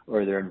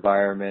or their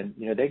environment.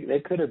 You know, they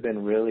could have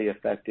been really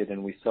affected,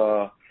 and we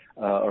saw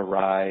a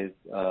rise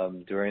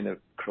during the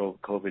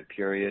COVID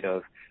period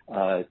of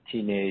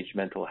teenage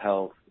mental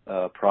health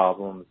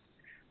problems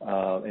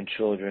and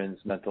children's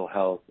mental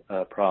health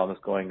problems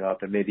going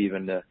up, and maybe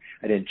even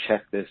I didn't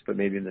check this, but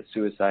maybe in the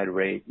suicide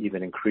rate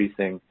even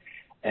increasing.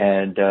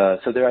 And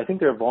so I think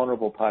there are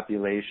vulnerable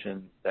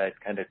populations that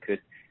kind of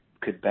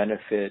could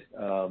benefit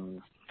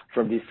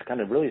from these kind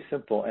of really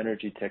simple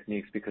energy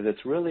techniques, because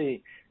it's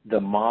really the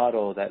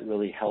model that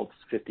really helps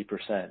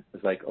 50%.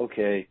 It's like,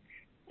 okay,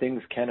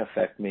 things can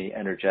affect me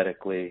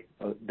energetically.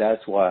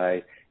 That's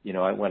why,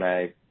 when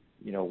I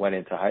went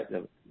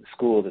into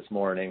school this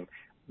morning,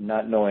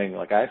 not knowing,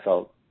 like, I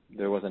felt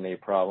there wasn't any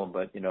problem,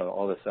 but,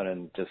 all of a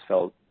sudden just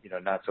felt,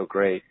 not so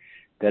great,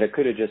 that it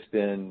could have just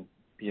been,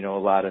 a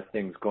lot of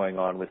things going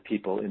on with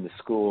people in the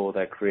school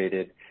that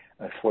created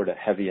a sort of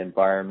heavy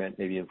environment,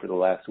 maybe even for the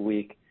last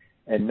week.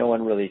 And no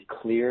one really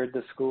cleared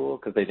the school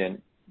because they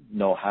didn't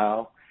know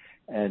how.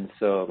 And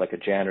so like a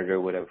janitor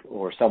would have,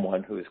 or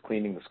someone who was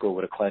cleaning the school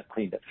would have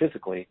cleaned it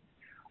physically.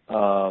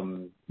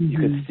 You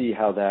could see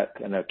how that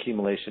an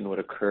accumulation would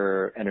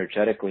occur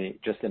energetically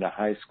just in a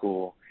high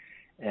school.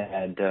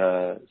 And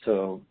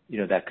so,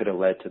 that could have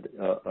led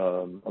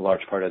to a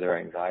large part of their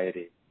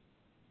anxiety.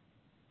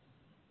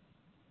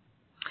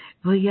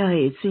 Well, yeah,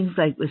 it seems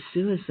like with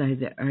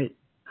suicide,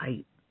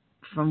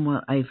 from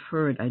what I've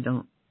heard, I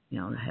don't,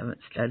 I haven't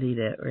studied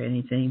it or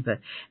anything, but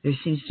there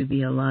seems to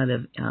be a lot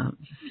of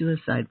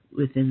suicide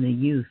within the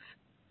youth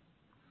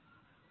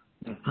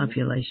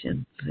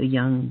population, the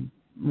young,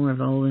 more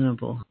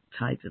vulnerable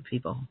type of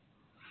people.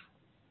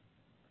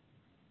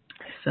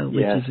 So,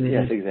 which is really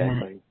yes,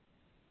 exactly. bad.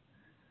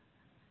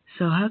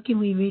 So how can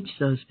we reach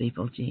those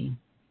people, Gene?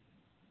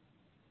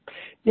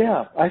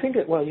 Yeah, I think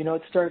it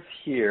starts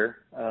here,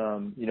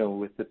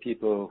 with the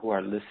people who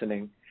are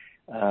listening.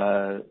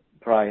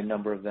 Probably a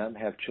number of them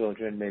have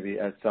children, maybe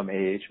at some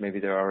age, maybe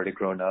they're already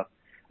grown up,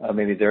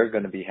 maybe they're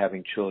going to be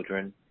having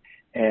children,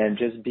 and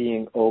just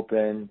being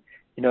open.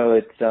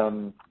 It's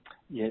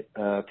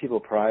people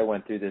probably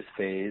went through this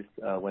phase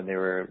when they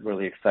were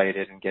really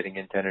excited and getting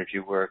into energy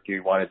work.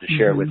 You wanted to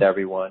share with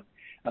everyone.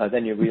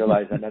 Then you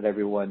realize that not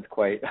everyone's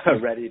quite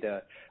ready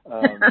to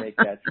make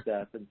that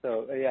step. And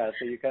so,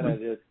 so you kind of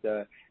just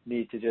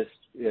need to just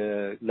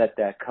let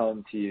that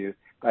come to you.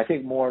 I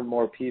think more and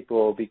more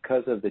people,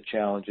 because of the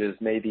challenges,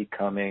 may be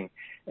coming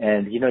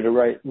and,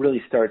 to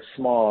really start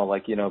small.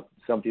 Like,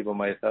 some people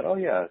might have thought, oh,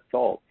 yeah,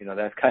 salt.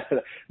 That's kind of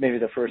maybe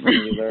the first thing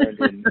you learned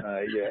in,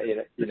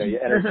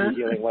 your Energy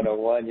Healing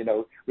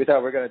 101. We thought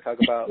we were going to talk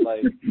about,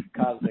 like,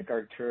 cosmic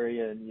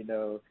Arcturian,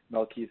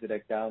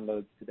 Melchizedek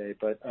downloads today.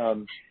 But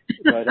when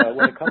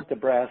it comes to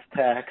brass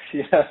tacks,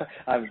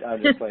 I'm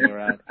just playing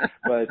around.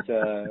 But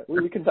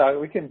we can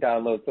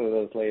download some of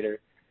those later.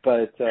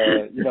 But,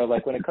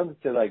 like when it comes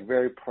to like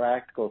very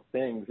practical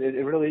things,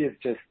 it really is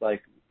just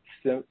like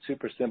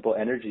super simple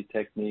energy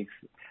techniques.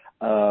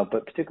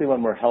 But particularly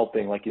when we're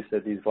helping, like you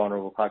said, these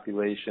vulnerable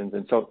populations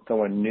and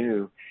someone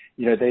new,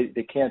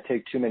 they can't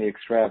take too many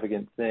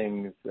extravagant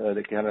things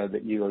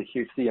that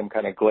you see them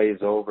kind of glaze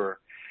over.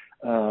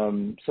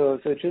 So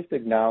just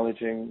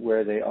acknowledging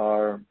where they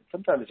are.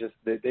 Sometimes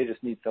they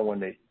just need someone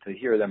to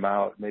hear them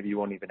out. Maybe you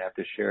won't even have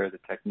to share the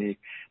technique,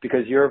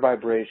 because your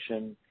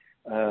vibration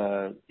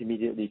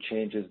immediately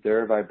changes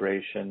their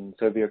vibration.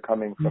 So if you're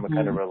coming from a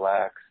kind of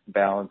relaxed,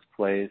 balanced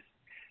place,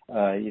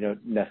 you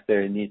don't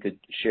necessarily need to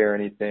share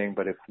anything,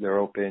 but if they're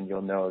open,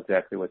 you'll know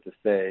exactly what to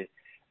say.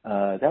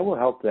 That will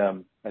help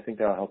them. I think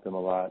that will help them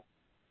a lot.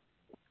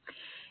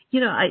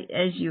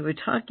 As you were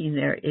talking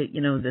there,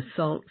 the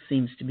salt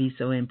seems to be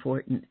so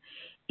important.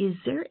 Is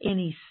there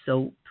any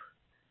soap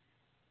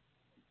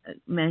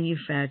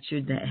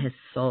manufactured that has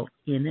salt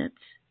in it?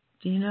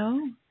 Do you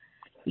know?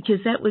 Because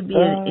that would be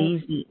an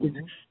easy.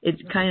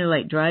 It's kind of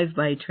like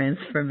drive-by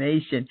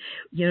transformation.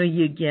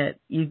 You get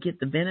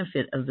the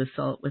benefit of the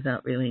salt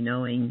without really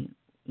knowing,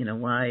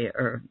 why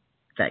or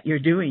that you're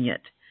doing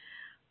it.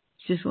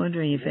 Just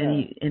wondering if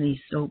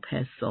any soap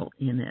has salt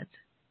in it.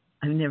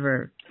 I've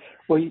never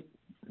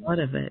thought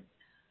of it.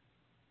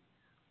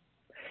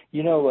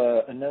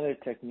 Another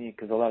technique,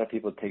 because a lot of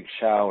people take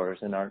showers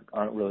and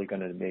aren't really going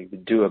to maybe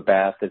do a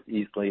bath as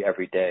easily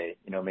every day.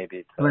 Maybe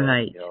it's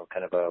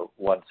kind of a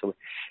once a week.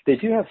 They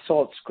do have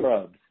salt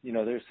scrubs.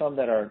 There's some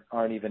that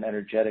aren't even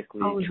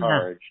energetically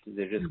charged.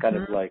 They're just kind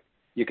of like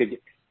you could.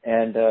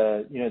 And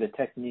the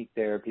technique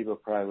there, people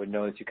probably would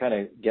know, is you kind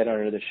of get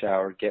under the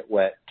shower, get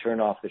wet,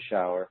 turn off the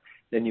shower,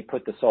 then you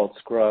put the salt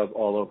scrub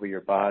all over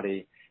your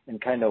body and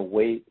kind of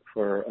wait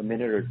for a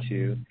minute or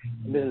two.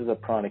 And this is a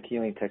pranic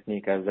healing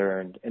technique I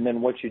learned. And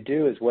then what you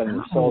do is when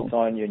the salt's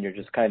on you and you're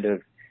just kind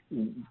of,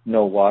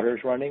 no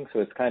water's running, so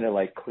it's kind of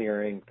like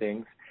clearing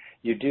things,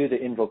 you do the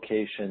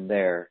invocation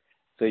there.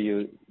 So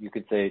you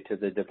could say to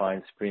the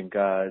Divine Supreme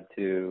God,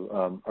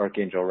 to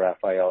Archangel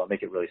Raphael, I'll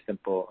make it really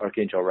simple,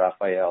 Archangel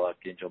Raphael,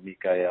 Archangel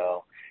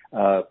Michael,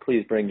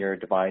 please bring your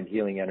divine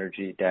healing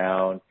energy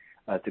down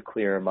to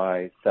clear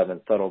my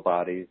 7 subtle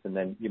bodies. And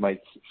then you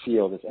might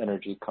feel this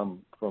energy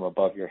come from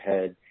above your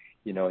head,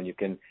 and you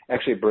can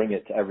actually bring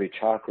it to every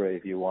chakra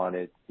if you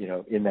wanted,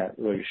 in that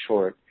really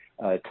short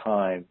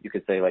time. You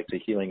could say like the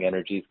healing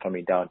energy is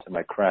coming down to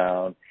my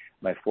crown,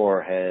 my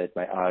forehead,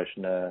 my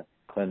ajna,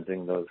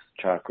 cleansing those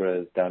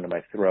chakras down to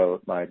my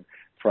throat, my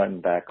front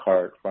and back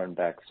heart, front and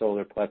back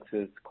solar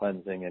plexus,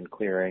 cleansing and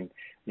clearing,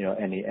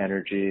 any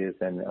energies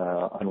and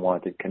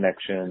unwanted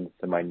connections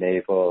to my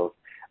navel,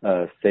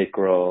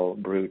 sacral,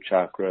 root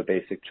chakra,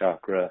 basic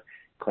chakra,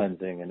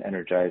 cleansing and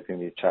energizing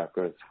these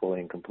chakras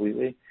fully and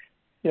completely.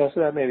 So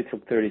that maybe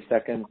took 30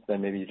 seconds,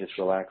 then maybe you just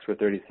relax for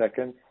 30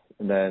 seconds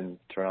and then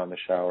turn on the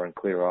shower and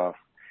clear off.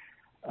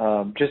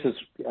 Just as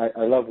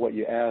I love what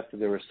you asked, if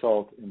there was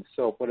salt in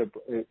soap. What it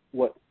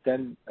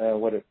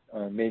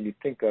made me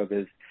think of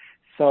is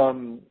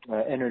some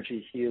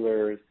energy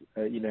healers,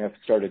 have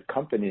started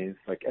companies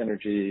like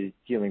energy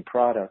healing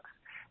products.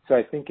 So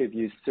I think if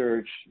you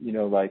search,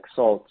 like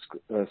salt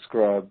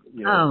scrub,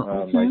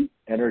 like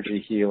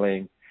energy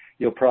healing,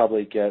 you'll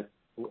probably get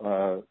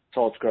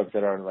salt scrubs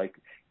that are like,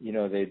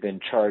 they've been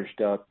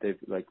charged up. They've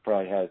like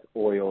probably has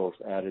oils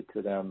added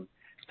to them.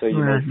 So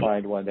you may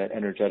find one that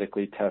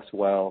energetically tests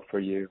well for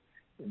you,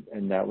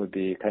 and that would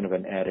be kind of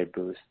an added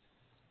boost.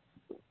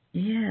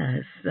 Yes.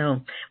 So,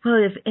 well,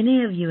 if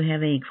any of you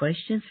have any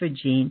questions for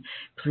Jean,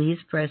 please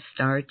press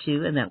 *2,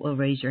 and that will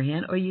raise your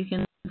hand, or you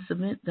can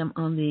submit them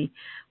on the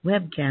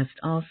webcast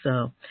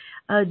also.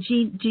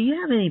 Jean, do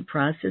you have any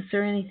process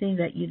or anything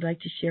that you'd like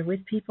to share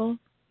with people?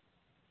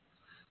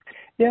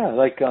 Yeah,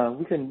 like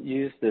we can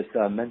use this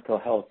mental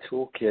health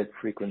toolkit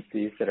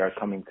frequencies that are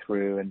coming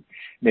through, and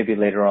maybe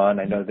later on,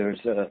 I know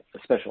there's a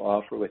special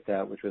offer with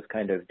that, which was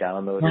kind of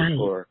downloaded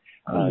for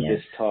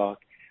this talk.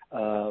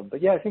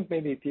 But yeah, I think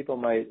maybe people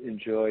might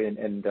enjoy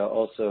and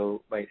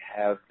also might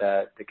have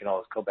that. They can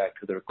always go back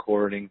to the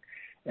recording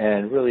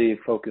and really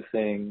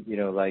focusing,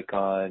 like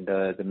on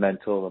the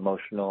mental,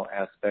 emotional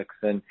aspects.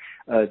 And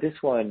this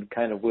one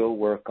kind of will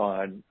work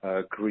on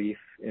grief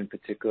in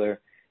particular.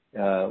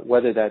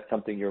 Whether that's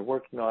something you're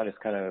working on is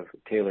kind of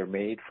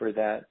tailor-made for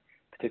that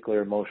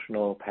particular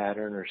emotional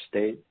pattern or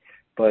state.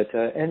 But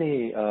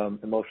any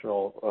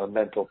emotional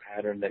mental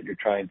pattern that you're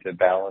trying to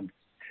balance,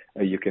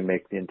 you can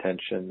make the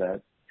intention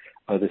that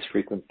this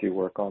frequency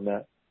work on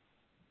that.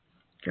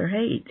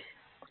 Great.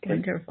 Okay.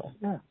 Wonderful.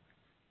 Yeah.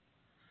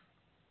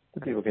 So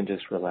people can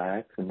just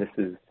relax. And this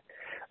is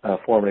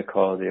formerly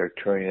called the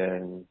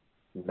Arcturian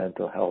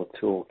Mental Health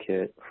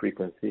Toolkit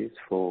Frequencies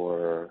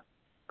for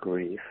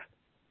Grief.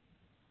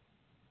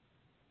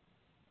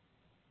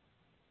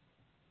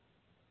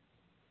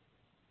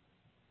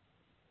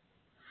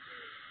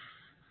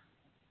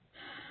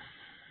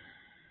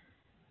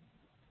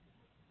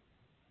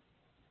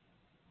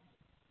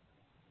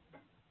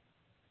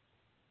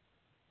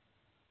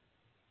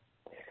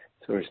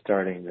 So we're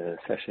starting the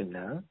session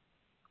now,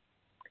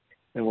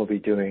 and we'll be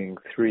doing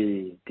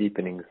 3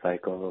 deepening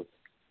cycles.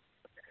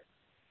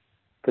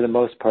 For the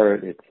most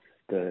part, it's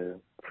the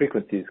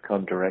frequencies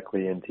come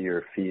directly into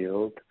your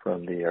field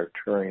from the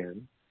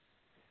Arcturian,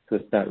 so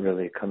it's not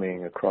really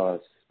coming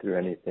across through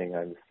anything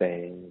I'm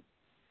saying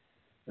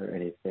or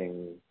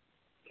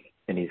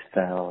any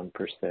sound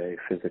per se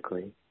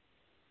physically.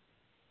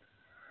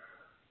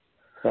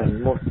 So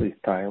I'm mostly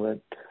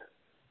silent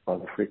while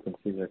the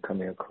frequencies are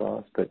coming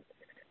across, but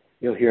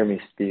you'll hear me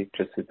speak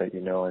just so that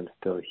you know I'm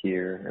still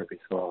here every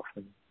so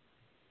often.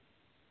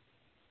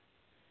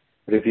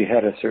 But if you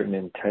had a certain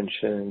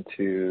intention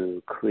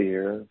to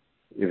clear,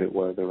 if it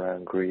was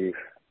around grief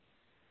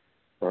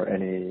or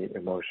any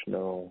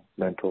emotional,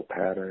 mental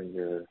pattern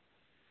you're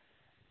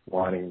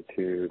wanting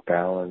to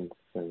balance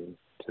and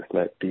just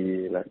let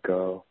be, let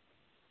go,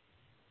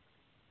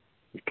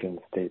 you can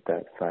state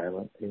that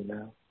silently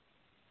now.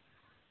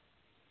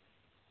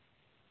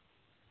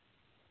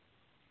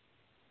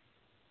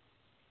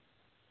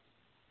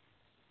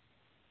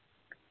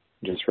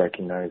 Just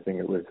recognizing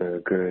it was a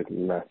good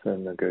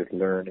lesson, a good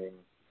learning.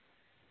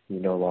 You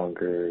no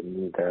longer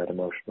need that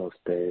emotional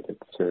state. It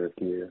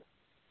served you.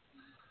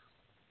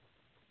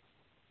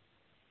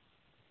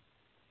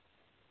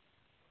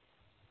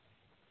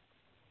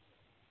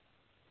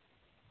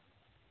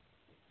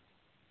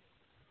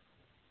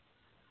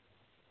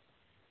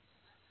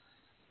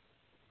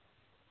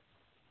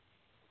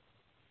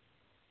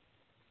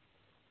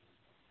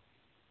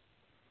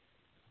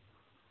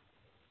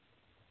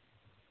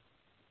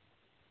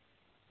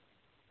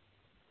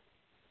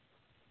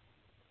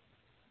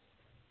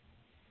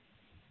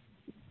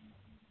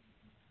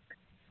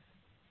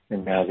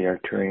 And now the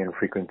Arcturian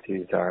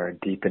frequencies are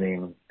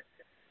deepening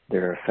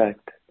their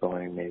effect,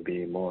 going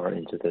maybe more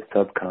into the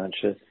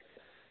subconscious,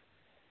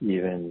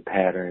 even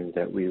patterns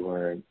that we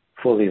weren't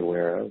fully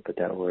aware of, but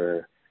that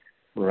were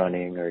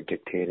running or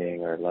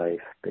dictating our life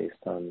based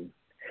on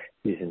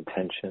these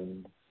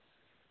intentions.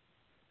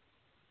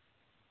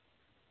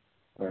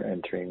 or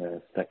entering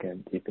a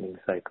second deepening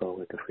cycle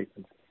with the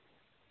frequency.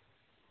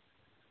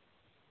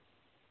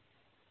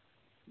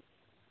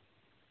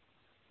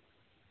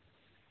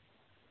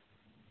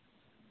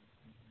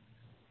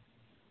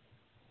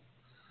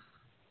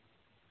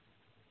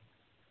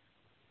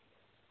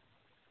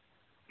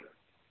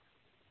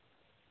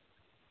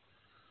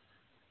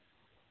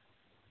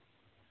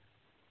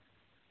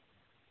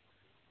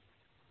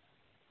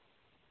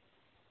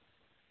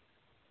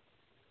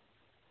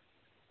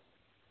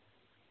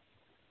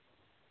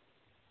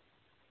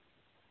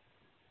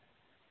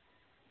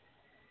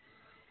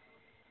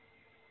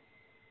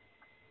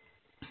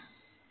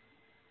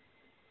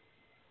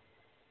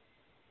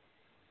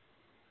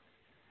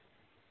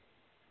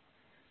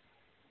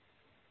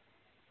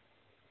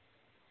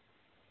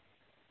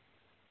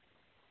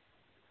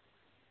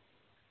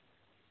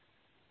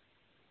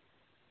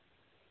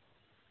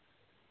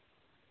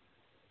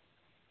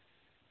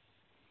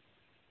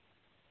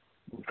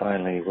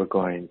 Finally, we're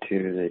going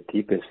to the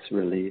deepest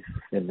release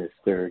in this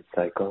third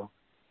cycle.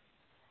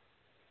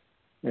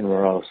 And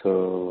we're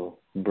also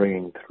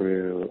bringing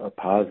through a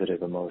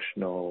positive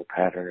emotional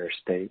pattern or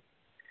state.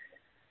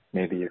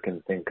 Maybe you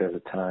can think of a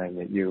time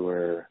that you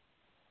were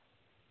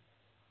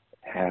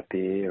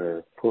happy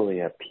or fully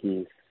at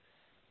peace,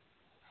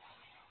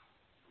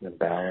 in a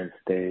balanced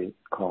state,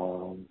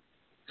 calm.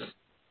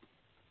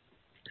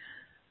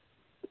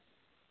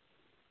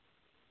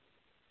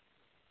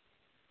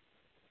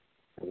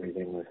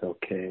 Everything was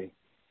okay,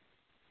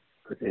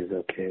 or is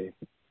okay.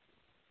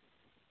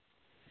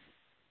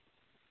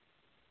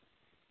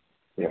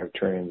 The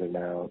Arcturians are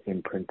now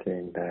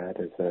imprinting that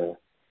as a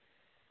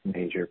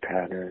major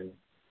pattern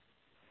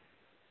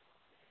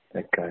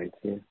that guides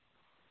you.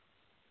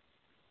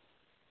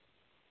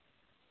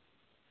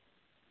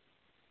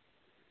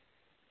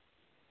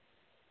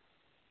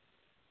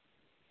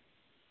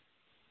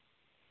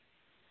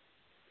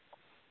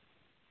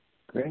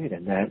 Great,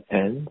 and that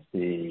ends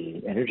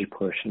the energy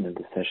portion of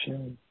the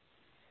session.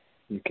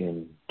 You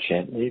can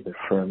gently but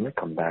firmly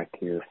come back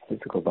to your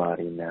physical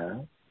body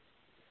now,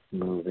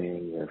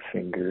 moving your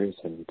fingers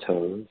and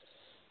toes,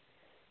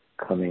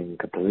 coming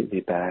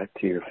completely back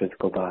to your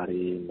physical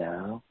body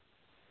now.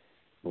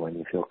 When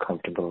you feel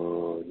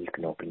comfortable, you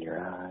can open your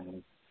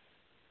eyes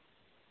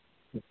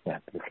and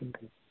snap your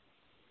fingers.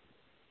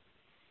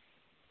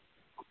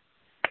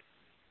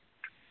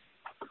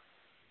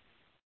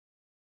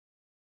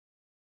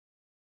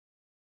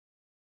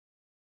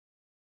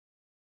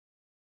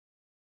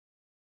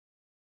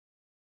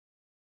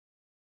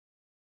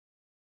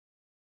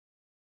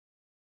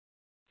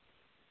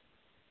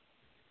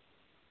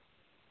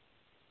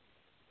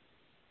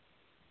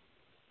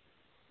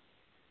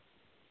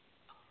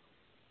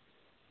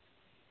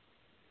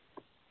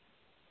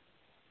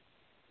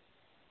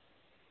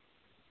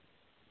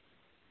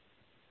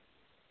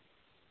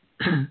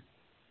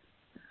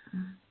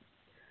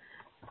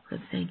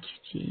 Well, thank you,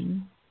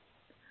 Gene.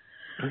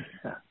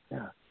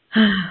 Yeah.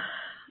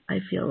 I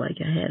feel like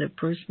I had a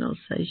personal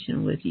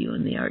session with you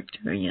and the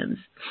Arcturians.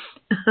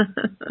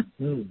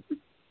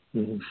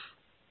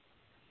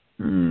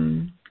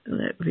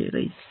 That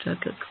really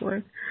struck a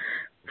chord.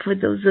 For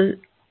those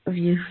of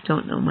you who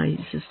don't know, my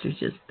sister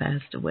just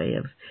passed away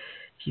a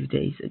few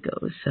days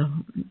ago, so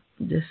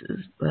this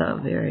is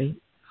very,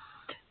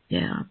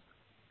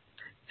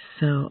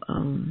 So,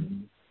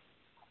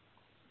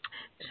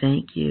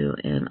 thank you,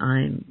 and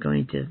I'm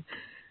going to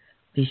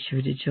be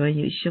sure to join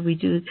you.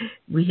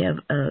 We have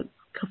a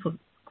couple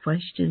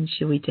questions.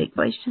 Should we take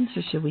questions,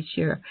 or should we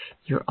share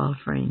your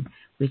offering,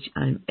 which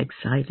I'm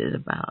excited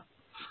about?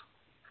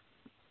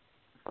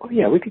 Oh,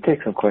 yeah, we could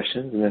take some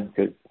questions and then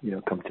could,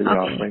 come to the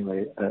offering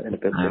in a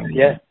bit. All right.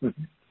 Yeah.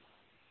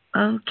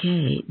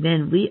 Okay,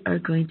 then we are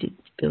going to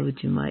go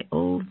to my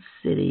old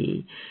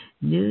city,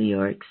 New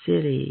York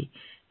City.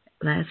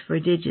 Last four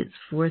digits,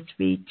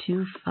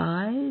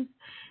 4325.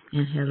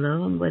 And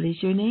hello, and what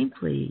is your name,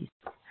 please?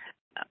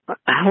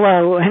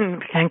 Hello,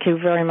 and thank you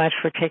very much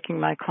for taking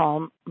my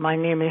call. My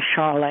name is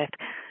Charlotte,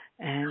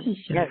 and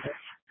yes,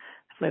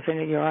 I live in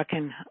New York.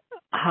 And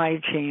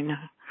hi, Gene.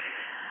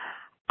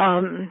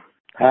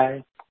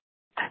 Hi.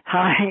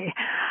 Hi.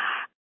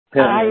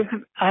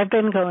 I've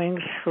been going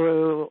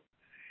through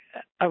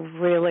a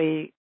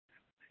really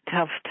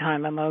tough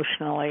time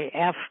emotionally.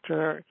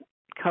 After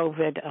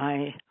COVID,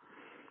 I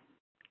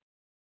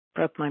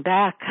broke my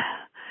back,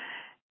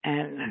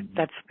 and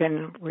that's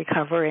been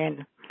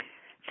recovering.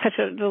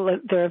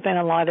 There have been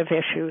a lot of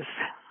issues.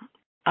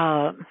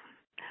 And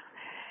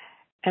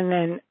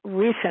then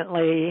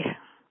recently,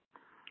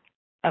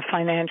 a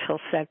financial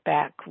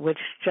setback, which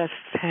just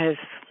has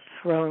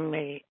thrown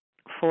me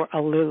for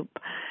a loop.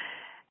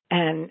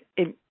 And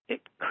it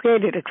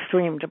created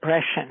extreme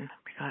depression,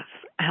 because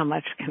how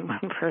much can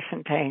one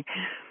person take?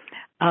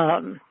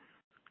 And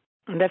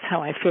that's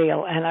how I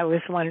feel. And I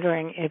was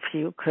wondering if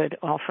you could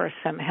offer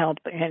some help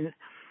in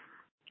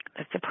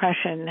the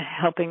depression,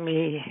 helping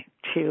me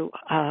to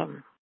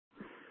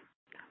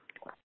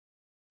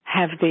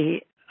have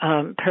the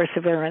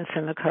perseverance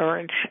and the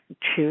courage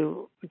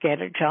to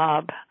get a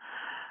job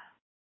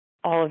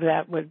all of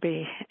that would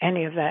be,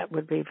 any of that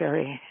would be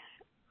very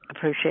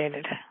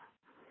appreciated.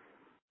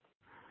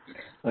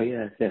 Oh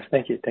yes.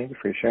 Thank you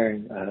for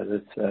sharing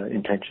this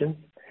intention.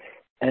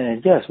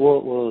 And yes,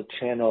 we'll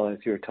channel as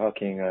you were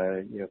talking.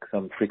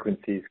 Some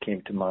frequencies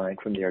came to mind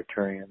from the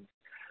Arcturians.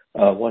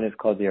 One is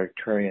called the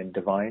Arcturian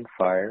Divine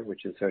Fire,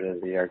 which is sort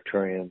of the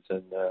Arcturians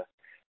and the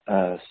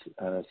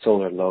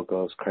solar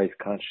logos, Christ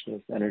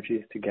consciousness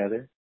energies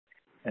together,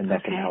 and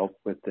that can help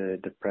with the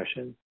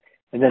depression.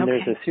 And then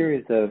there's a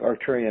series of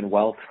Arcturian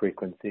wealth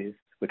frequencies,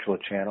 which we'll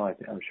channel.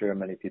 I'm sure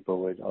many people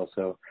would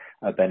also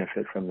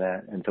benefit from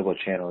that, and so we'll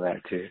channel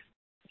that too.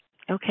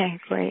 Okay,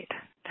 great.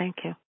 Thank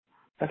you.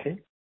 Okay,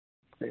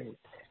 great.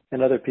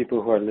 And other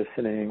people who are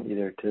listening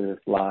either to this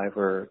live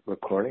or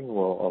recording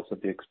will also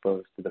be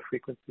exposed to the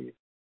frequencies,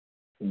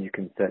 and you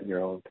can set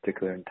your own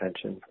particular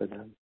intention for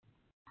them.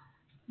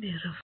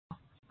 Beautiful.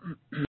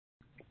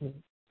 So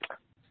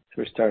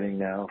we're starting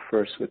now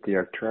first with the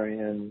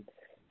Arcturian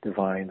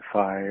Divine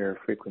Fire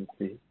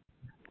frequency.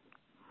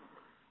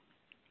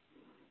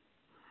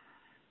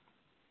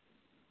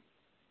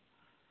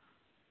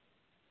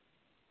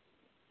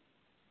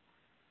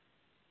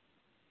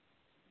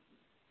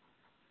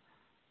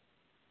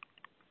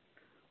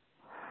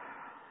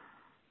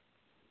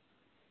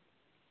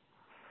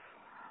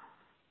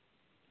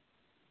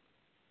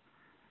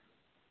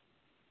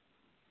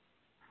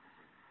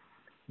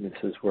 This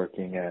is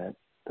working at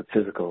the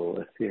physical,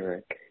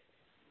 etheric,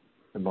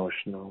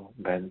 emotional,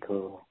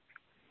 mental,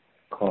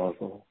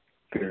 causal,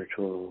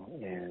 spiritual,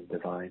 and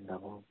divine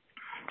level.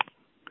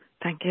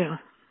 Thank you.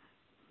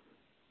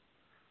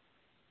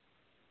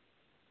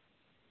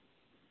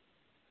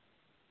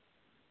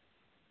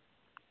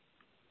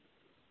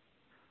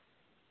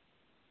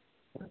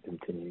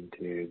 Continuing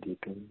to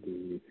deepen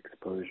the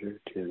exposure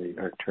to the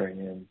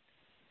Arcturian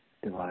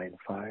Divine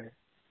Fire.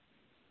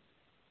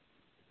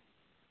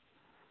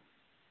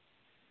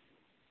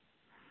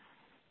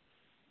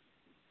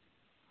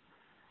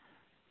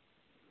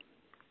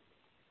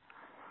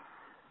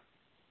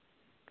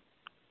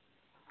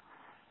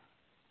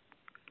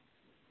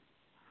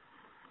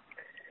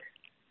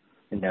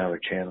 And now we're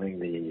channeling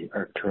the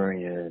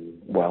Arcturian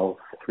wealth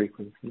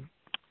frequency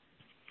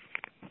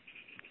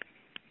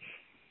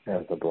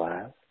as a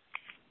blast.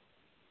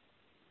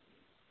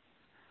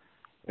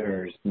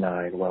 There's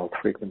 9 wealth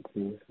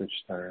frequencies which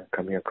are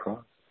coming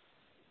across.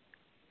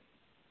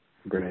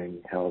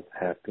 Bring health,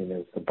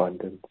 happiness,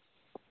 abundance,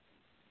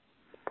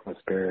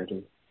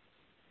 prosperity.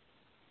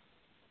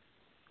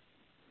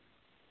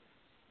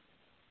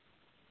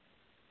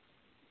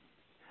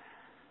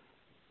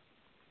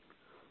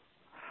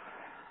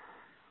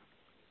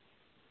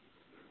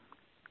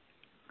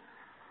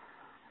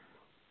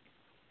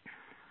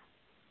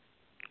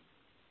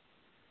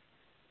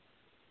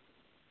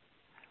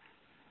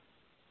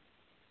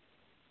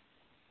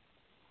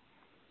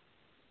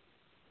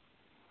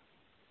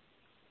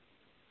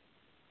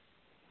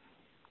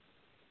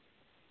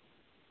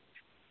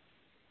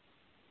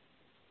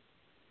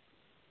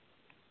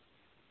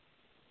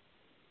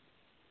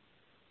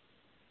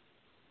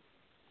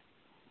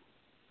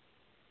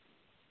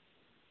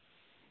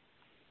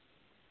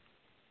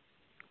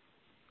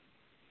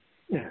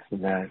 Yes,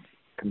 and that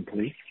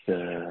completes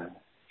the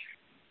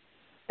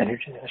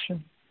energy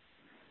session.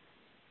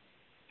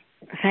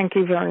 Thank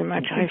you very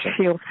much. I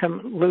feel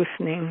some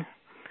loosening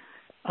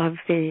of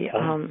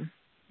the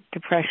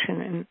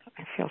depression, and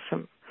I feel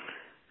some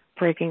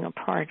breaking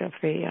apart of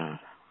the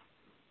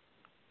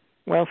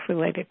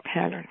wealth-related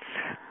patterns.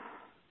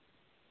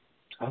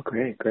 Oh,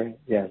 great.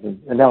 Yeah,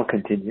 and that'll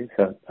continue.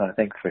 So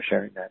thanks for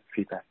sharing that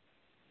feedback.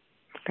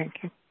 Thank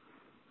you.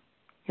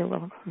 You're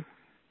welcome.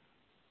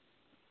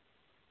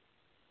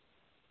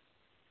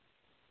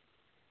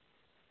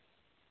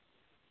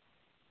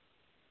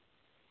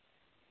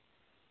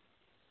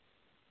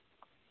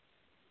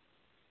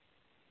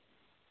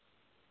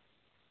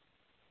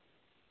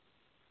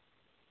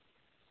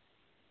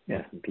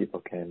 Yes, and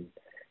people can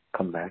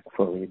come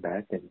fully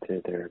back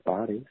into their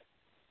bodies.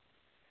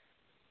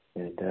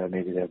 And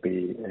maybe there'll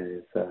be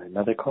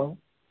another call.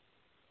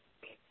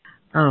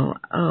 Oh,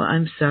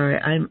 I'm sorry.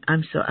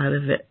 I'm so out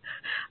of it.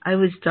 I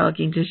was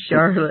talking to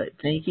Charlotte,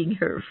 thanking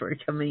her for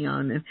coming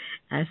on and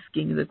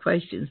asking the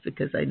questions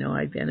because I know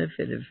I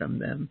benefited from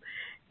them.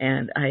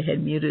 And I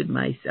had muted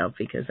myself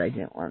because I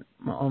didn't want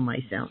all my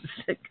sounds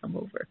to come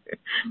over.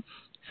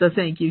 So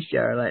thank you,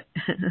 Charlotte.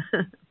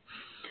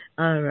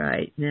 All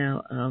right.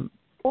 Now,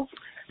 but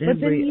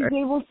then he's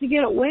able to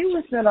get away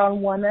with it on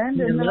one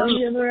end, and then on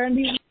the other end,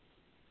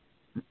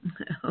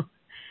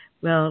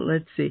 Well,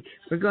 let's see.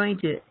 We're going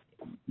to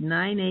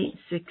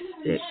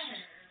 9866,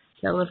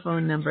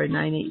 telephone number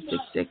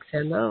 9866.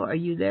 Hello, are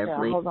you there,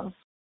 please? Hold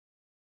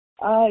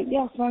on.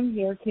 Yes, I'm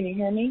here. Can you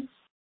hear me?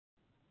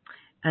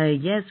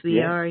 Yes,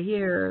 we are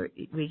here.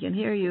 We can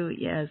hear you,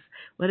 yes.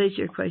 What is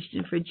your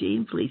question for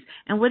Jean, please?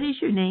 And what is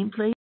your name,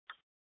 please?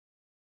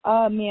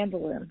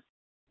 Mandolin.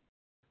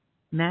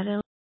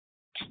 Mandolin.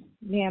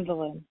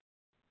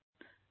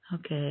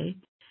 Okay.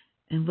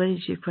 And what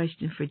is your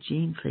question for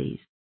Jean, please?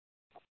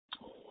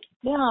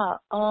 Yeah,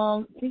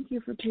 thank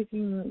you for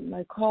taking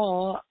my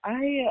call.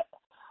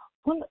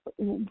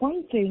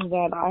 One thing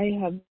that I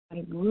have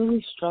been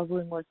really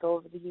struggling with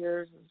over the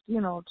years is,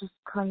 just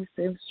kind of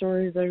same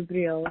story as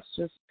everybody else,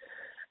 just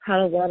had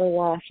a lot of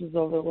losses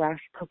over the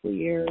last couple of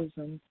years,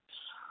 and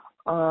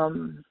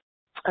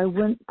I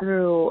went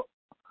through,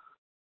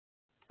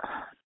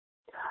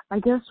 I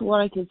guess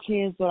what I could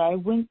say is that I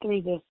went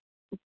through this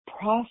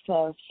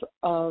process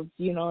of,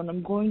 and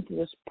I'm going through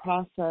this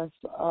process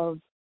of,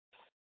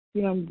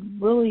 I'm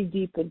really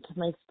deep into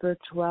my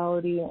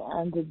spirituality,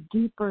 and the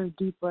deeper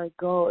I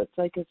go, it's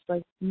like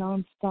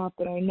nonstop,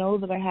 and I know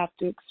that I have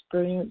to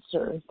experience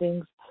certain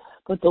things,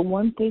 but the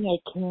one thing I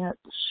can't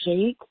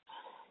shake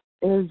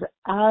is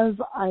as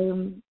I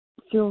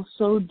feel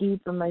so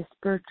deep in my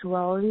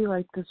spirituality,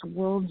 like this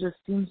world just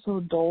seems so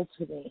dull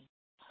to me,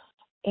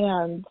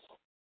 and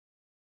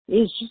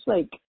it's just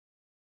like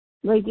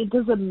it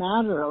doesn't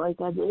matter.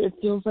 It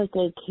feels like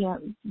I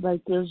can't,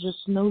 there's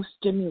just no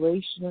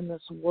stimulation in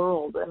this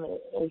world. And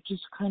it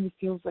just kind of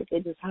feels like I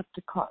just have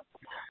to cut.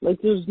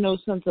 There's no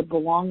sense of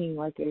belonging.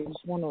 I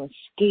just want to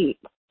escape,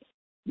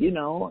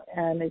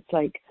 and it's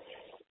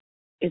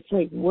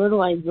like, where do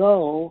I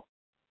go?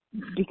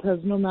 Because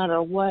no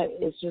matter what,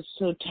 it's just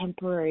so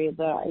temporary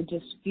that I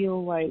just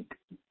feel like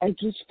it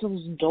just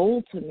feels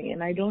dull to me,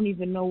 and I don't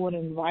even know what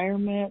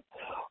environment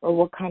or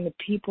what kind of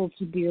people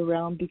to be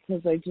around,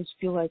 because I just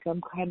feel like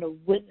I'm kind of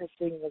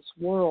witnessing this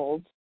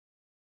world,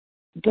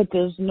 but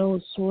there's no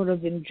sort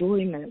of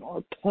enjoyment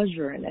or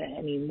pleasure in it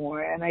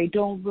anymore, and I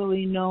don't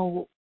really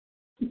know.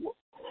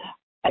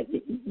 I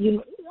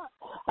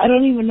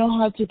don't even know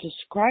how to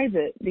describe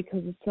it,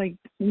 because it's like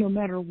no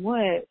matter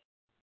what,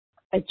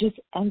 it just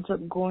ends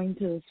up going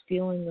to this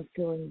feeling of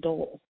feeling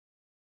dull.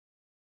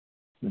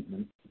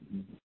 Mm-hmm.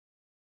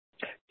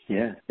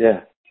 Yeah.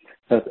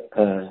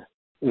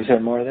 Was there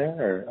more there,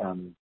 or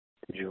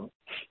did you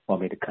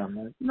want me to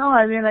comment? No,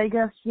 I mean, I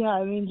guess,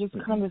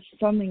 just kind of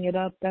summing it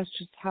up, that's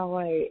just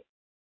how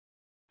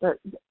that's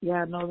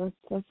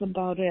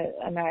about it.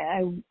 And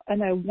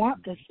I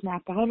want to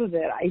snap out of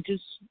it. I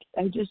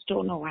just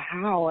don't know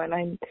how, and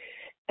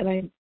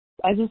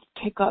I just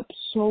pick up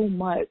so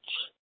much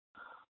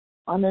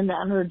on an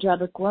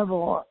energetic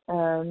level,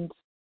 and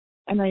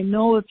I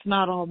know it's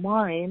not all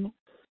mine,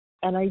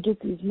 and I get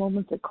these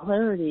moments of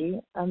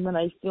clarity, and then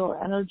I feel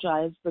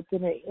energized, but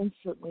then it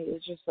instantly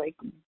is just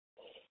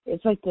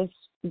it's like this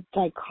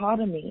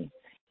dichotomy.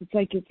 It's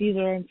like it's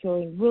either I'm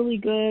feeling really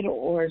good,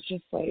 or it's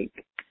just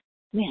like,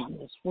 man,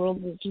 this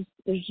world is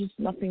there's just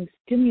nothing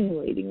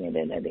stimulating it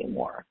in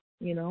anymore,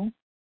 Mm-hmm.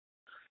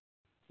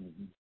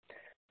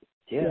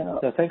 Yeah.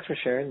 So thanks for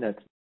sharing that.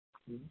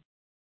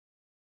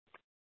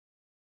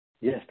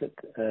 Yes,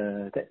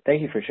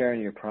 thank you for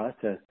sharing your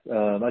process.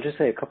 I'll just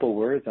say a couple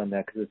words on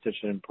that, because it's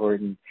such an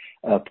important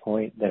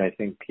point that I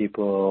think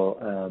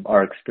people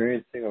are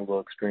experiencing or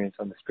will experience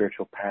on the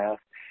spiritual path.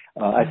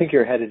 I think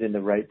you're headed in the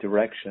right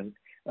direction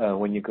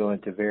when you go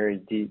into very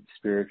deep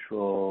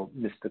spiritual,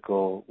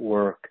 mystical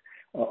work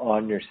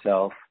on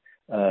yourself.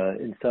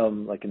 In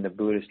some, like in the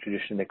Buddhist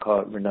tradition, they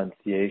call it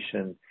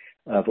renunciation.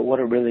 But what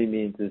it really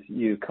means is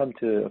you come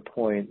to a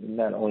point,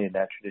 not only in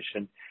that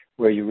tradition,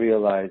 where you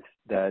realize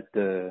that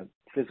the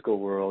physical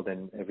world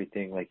and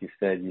everything, like you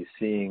said, you're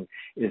seeing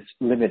is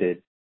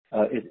limited.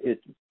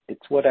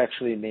 It's what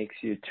actually makes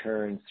you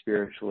turn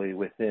spiritually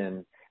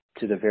within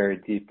to the very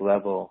deep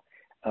level.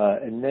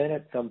 And then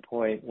at some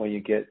point when you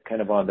get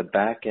kind of on the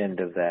back end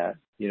of that,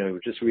 you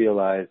just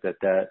realize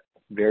that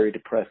very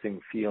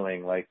depressing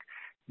feeling like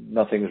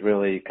nothing's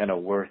really kind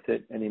of worth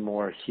it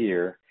anymore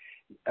here.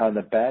 On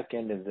the back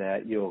end of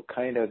that, you'll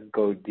kind of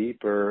go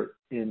deeper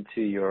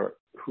into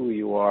who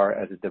you are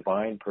as a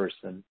divine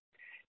person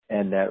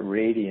and that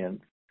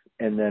radiance.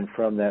 And then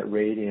from that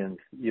radiance,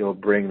 you'll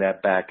bring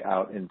that back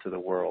out into the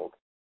world,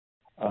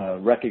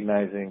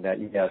 recognizing that,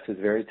 yes, it's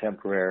very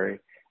temporary.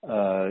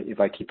 If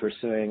I keep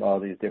pursuing all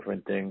these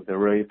different things, they're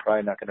really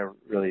probably not going to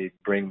really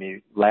bring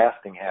me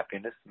lasting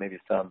happiness, maybe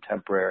some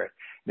temporary,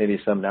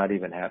 maybe some not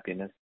even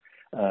happiness.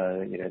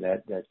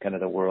 That kind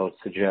of the world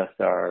suggests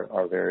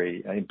are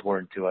very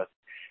important to us.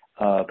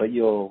 But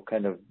you'll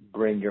kind of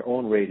bring your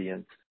own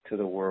radiance to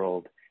the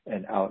world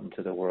and out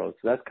into the world.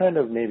 So that's kind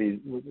of maybe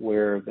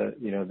where the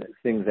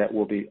things that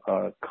will be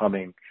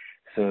coming.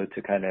 So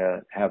to kind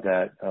of have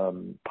that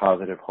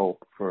positive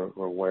hope for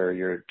where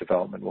your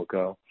development will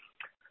go.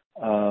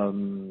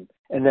 And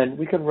then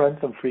we can run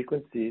some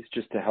frequencies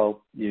just to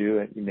help you,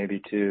 and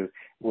maybe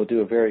we'll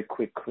do a very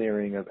quick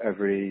clearing of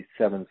every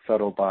 7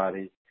 subtle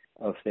bodies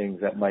of things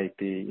that might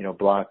be,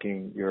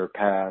 blocking your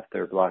path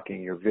or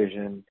blocking your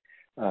vision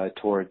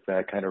towards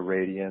that kind of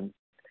radiance.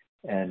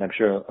 And I'm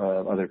sure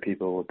other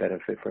people will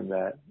benefit from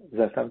that. Does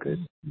that sound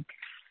good?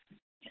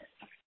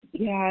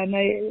 Yeah, and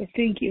I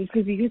thank you,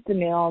 because you hit the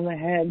nail on the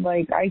head.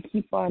 I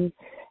keep on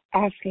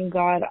asking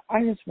God,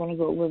 I just want to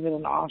go live in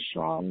an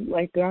ashram.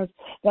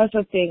 That's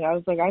the thing. I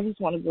was like, I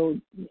just want to go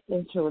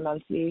into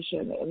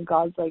renunciation. And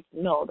God's like,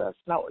 no, that's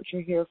not what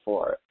you're here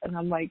for. And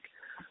I'm like,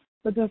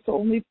 but that's the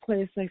only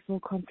place I feel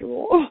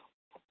comfortable.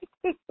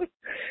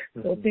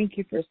 Well, thank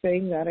you for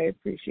saying that. I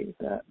appreciate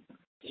that.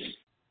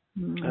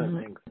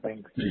 Oh,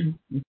 thanks.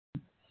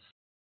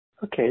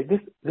 Okay,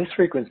 this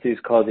frequency is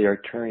called the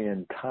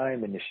Arcturian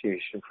time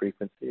initiation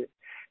frequency. It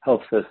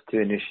helps us to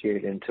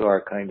initiate into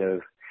our kind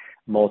of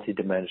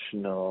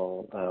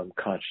multidimensional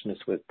consciousness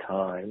with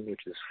time,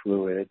 which is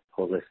fluid,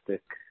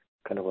 holistic,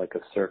 kind of like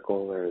a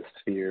circle or a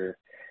sphere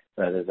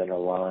rather than a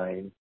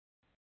line,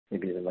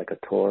 maybe even like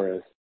a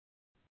torus.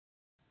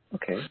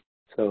 Okay,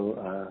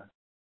 so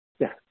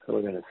so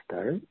we're going to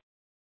start.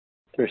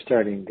 So we're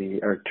starting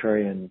the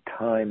Arcturian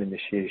time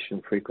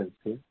initiation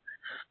frequency.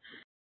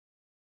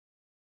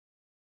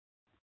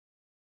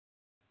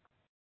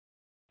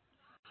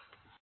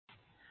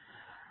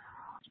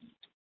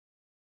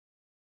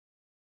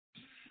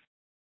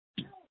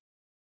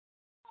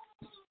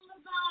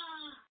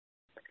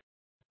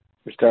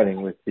 We're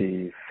starting with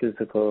the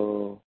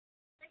physical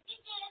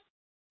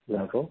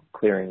level,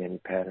 clearing any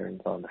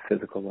patterns on the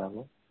physical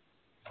level.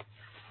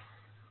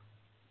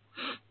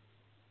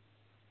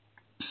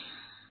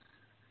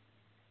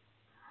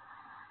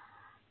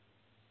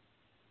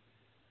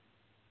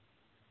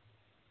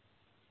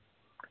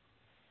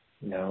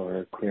 Now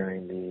we're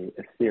clearing the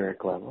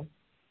etheric level.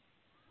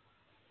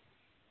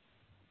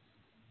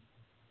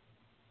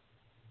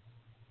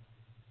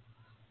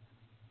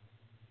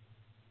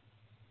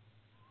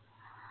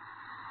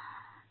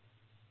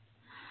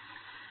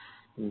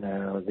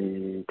 Now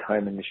the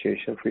time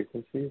initiation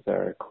frequencies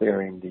are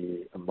clearing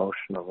the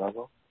emotional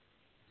level.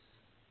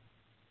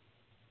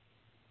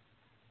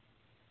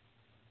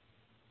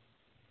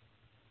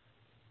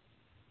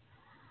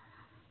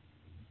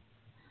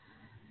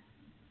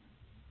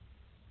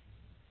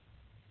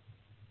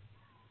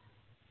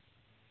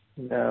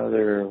 Now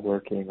they're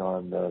working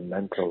on the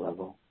mental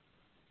level.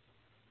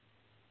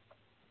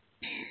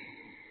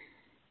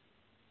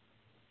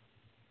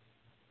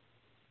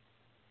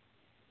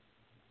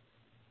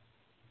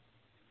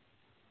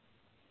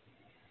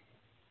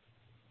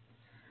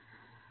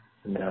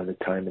 Now the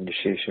time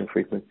initiation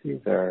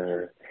frequencies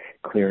are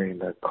clearing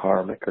the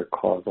karmic or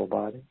causal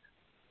body.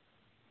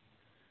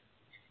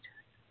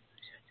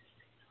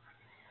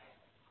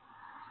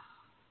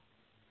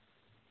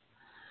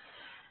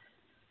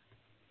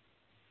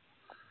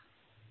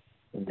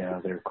 And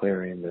now they're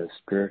clearing the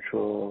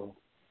spiritual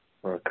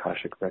or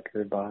Akashic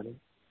record body.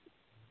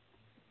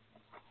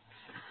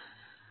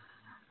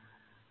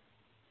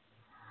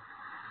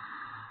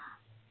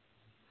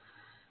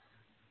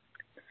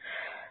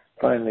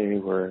 Finally,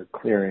 we're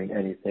clearing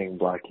anything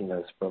blocking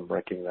us from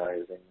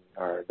recognizing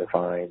our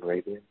divine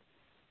radiance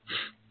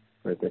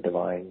or the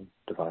divine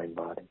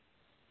body.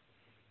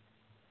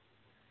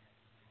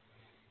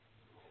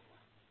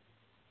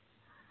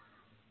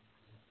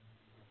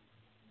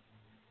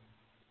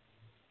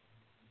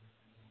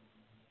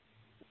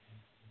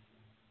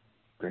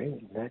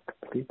 Great. That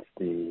completes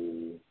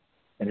the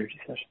energy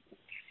session.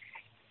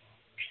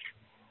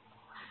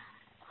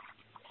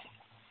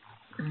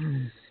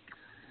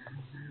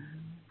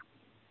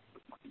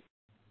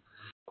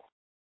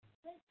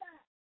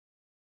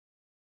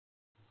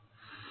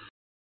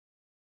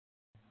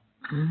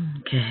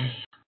 Okay.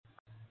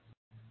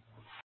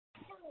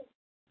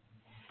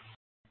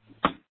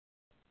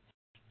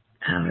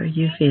 How are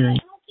you feeling?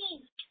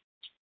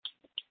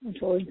 I'm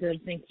totally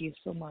good. Thank you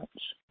so much.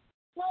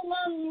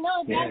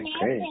 Yeah,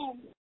 great.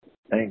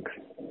 Thanks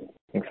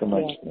so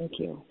much. Yeah, thank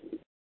you.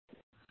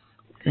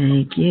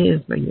 Thank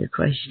you for your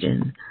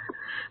question.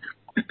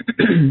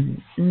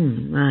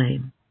 My.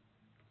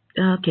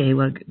 Okay,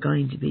 we're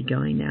going to be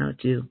going now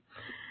to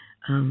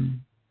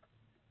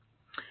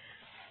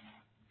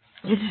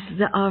this is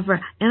the offer,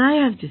 and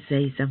I have to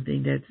say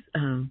something that's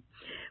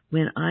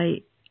when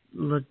I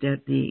looked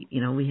at the,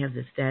 we have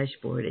this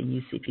dashboard and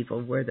you see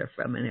people where they're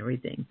from and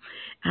everything.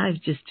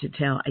 I've just to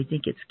tell, I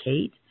think it's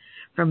Kate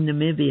from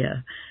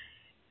Namibia.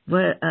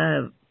 What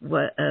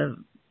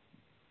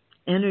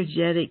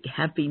energetic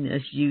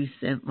happiness you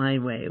sent my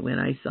way when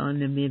I saw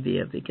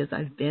Namibia, because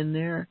I've been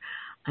there.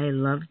 I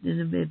loved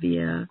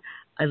Namibia.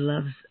 I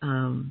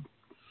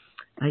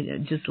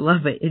just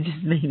love it. It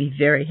just made me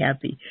very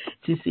happy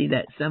to see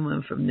that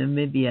someone from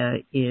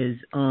Namibia is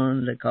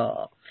on the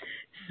call.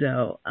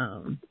 So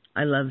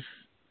I love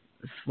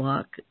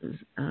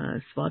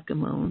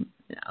Swakimon.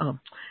 Oh,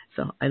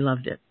 so I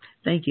loved it.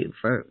 Thank you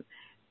for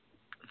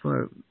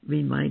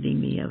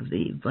reminding me of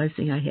the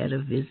blessing I had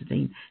of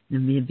visiting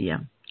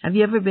Namibia. Have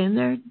you ever been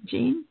there,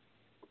 Jean?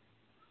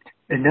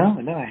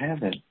 No, I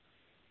haven't.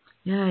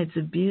 Yeah, it's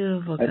a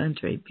beautiful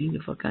country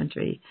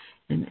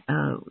in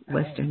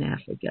Western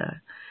Africa.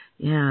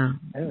 Yeah,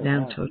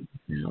 down toward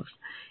the south.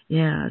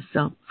 Yeah,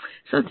 so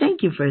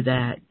thank you for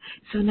that.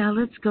 So now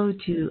let's go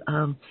to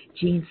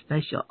Jean's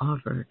special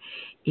offer.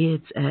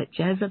 It's at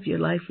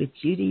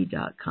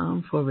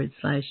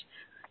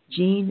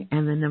jazzupyourlifewithjudy.com/Jean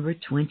and the number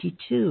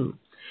 22.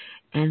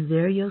 And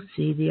there you'll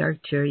see the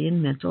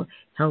Arcturian Mental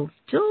Health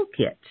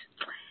Toolkit.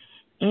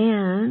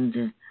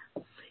 And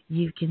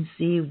you can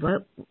see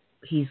what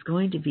he's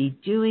going to be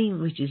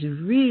doing, which is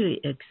really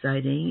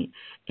exciting.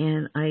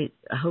 And I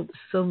hope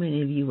so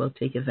many of you will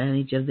take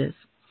advantage of this.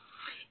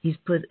 He's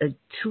put a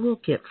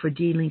toolkit for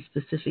dealing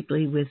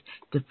specifically with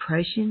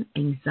depression,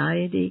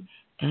 anxiety,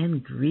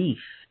 and grief.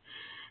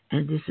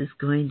 And this is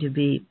going to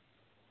be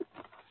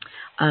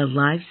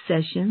live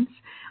sessions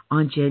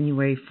on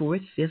January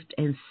 4th, 5th,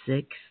 and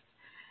 6th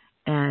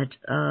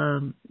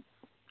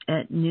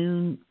at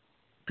noon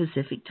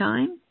Pacific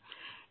time.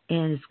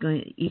 And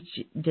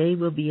each day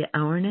will be an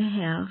hour and a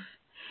half.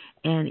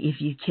 And if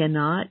you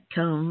cannot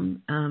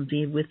come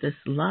be with us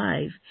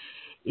live,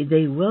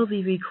 they will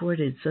be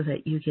recorded so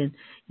that you can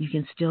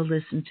still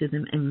listen to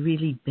them and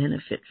really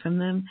benefit from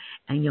them,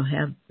 and you'll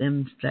have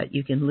them so that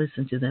you can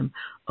listen to them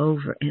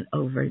over and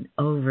over and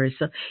over.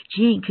 So,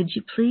 Jean, could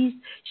you please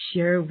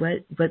share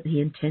what the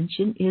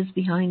intention is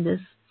behind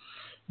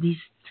these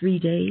 3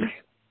 days?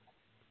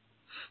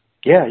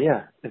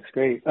 Yeah, that's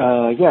great.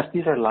 Yes,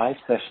 these are live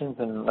sessions,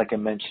 and like I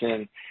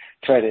mentioned,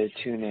 try to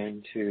tune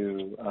in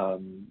to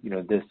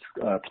this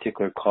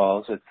particular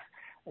calls.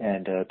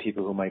 And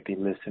people who might be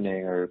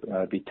listening or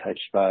be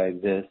touched by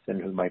this and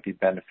who might be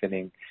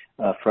benefiting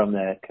from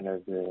that kind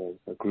of the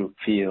group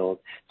field.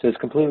 So it's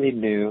completely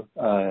new,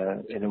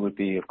 and it would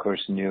be, of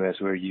course, new as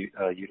we're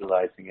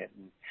utilizing it,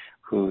 and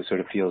who sort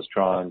of feels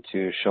drawn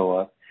to show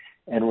up.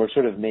 And we're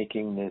sort of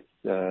making this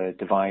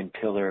divine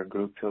pillar,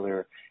 group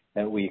pillar,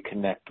 that we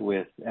connect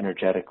with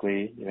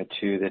energetically,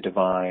 to the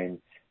divine,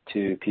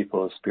 to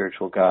people's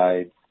spiritual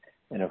guides,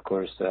 and of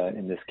course,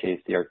 in this case,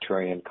 the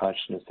Arcturian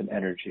consciousness and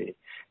energy.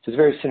 So it's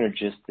very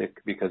synergistic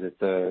because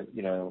it's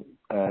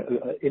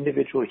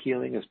individual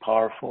healing is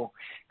powerful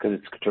because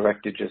it's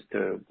directed just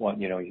to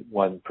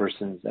one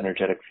person's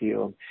energetic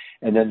field,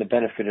 and then the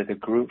benefit of the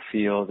group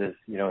field is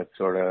it's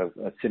sort of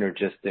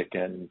synergistic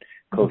and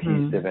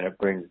cohesive, and it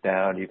brings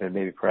down even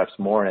maybe perhaps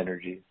more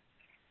energies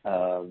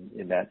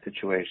in that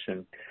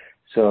situation.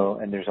 So,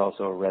 and there's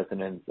also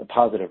a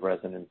positive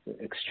resonance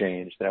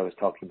exchange that I was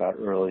talking about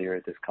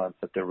earlier, this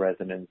concept of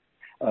resonance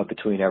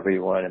between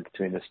everyone and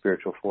between the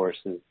spiritual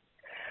forces.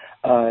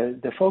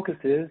 The focus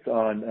is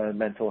on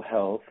mental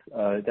health.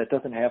 That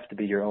doesn't have to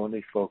be your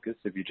only focus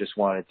if you just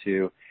wanted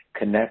to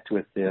connect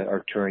with the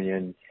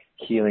Arcturian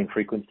healing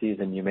frequencies,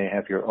 and you may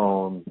have your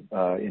own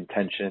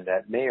intention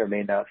that may or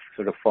may not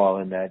sort of fall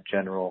in that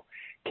general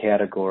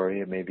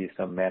category. It may be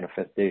some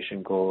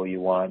manifestation goal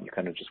you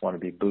kind of just want to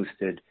be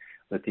boosted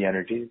with the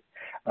energies.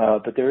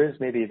 But there is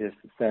maybe this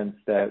sense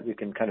that we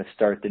can kind of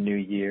start the new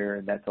year,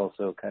 and that's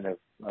also kind of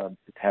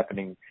it's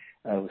happening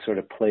sort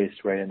of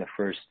placed right in the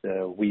first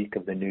week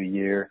of the new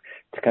year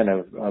to kind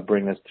of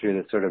bring us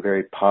through this sort of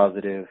very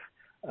positive,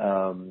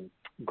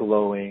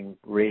 glowing,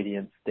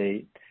 radiant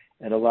state.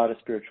 And a lot of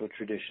spiritual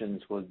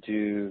traditions will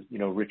do,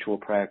 ritual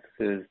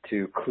practices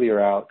to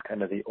clear out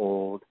kind of the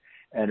old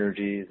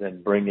energies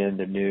and bring in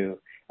the new.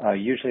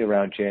 Usually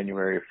around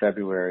January or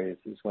February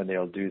is when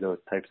they'll do those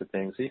types of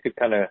things. So you could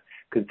kind of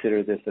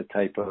consider this a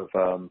type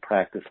of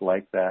practice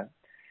like that.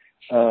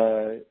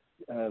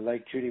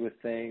 Like Judy was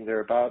saying,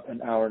 they're about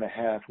an hour and a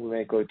half. We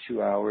may go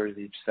 2 hours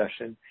each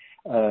session.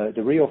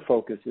 The real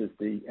focus is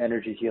the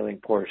energy healing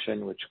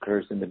portion, which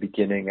occurs in the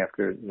beginning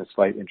after a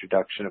slight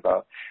introduction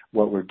about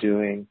what we're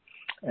doing.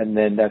 And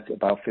then that's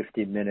about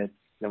 15 minutes.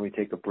 Then we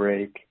take a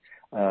break.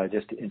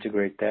 Just to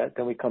integrate that.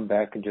 Then we come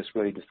back and just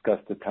really discuss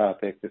the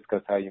topic,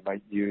 discuss how you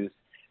might use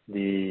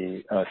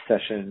the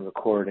session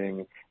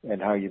recording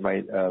and how you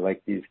might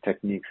like these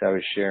techniques I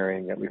was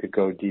sharing that we could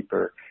go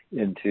deeper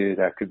into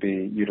that could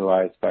be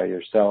utilized by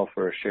yourself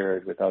or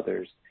shared with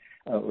others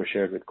or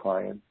shared with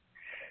clients.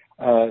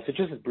 So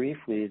just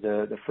briefly,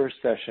 the first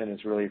session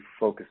is really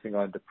focusing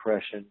on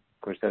depression.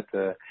 Of course, that's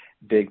a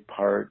big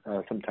part.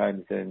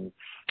 Sometimes in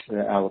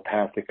the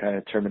allopathic kind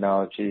of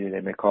terminology,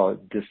 they may call it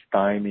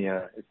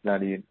dysthymia. It's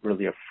not even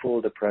really a full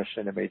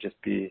depression. It may just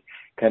be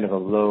kind of a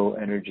low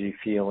energy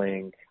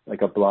feeling,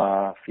 like a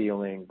blah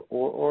feeling,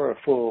 or a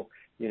full,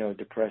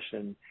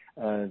 depression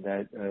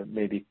that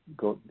maybe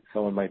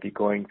someone might be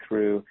going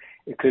through.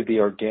 It could be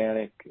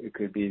organic. It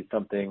could be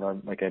something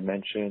on, like I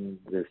mentioned,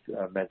 this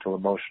mental,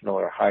 emotional,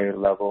 or higher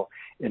level.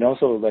 And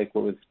also, like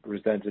what was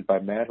presented by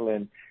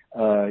Madeline,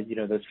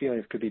 those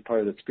feelings could be part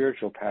of the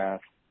spiritual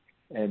path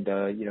and,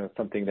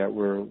 something that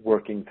we're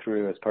working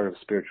through as part of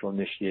spiritual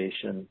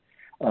initiation.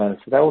 So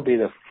that will be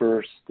the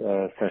first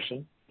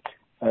session.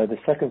 The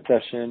second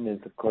session is,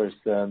 of course,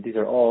 these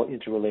are all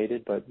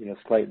interrelated, but,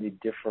 slightly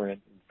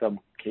different in some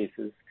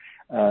cases,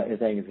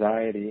 is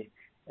anxiety.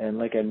 And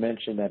like I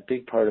mentioned, that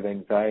big part of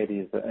anxiety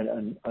is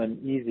an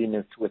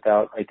uneasiness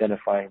without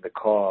identifying the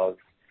cause.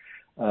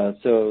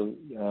 So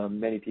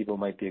many people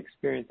might be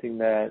experiencing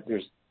that.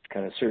 There's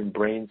kind of certain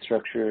brain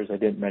structures. I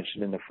didn't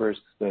mention in the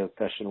first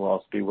session, we'll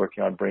also be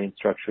working on brain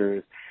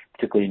structures,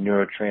 particularly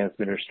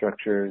neurotransmitter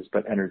structures,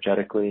 but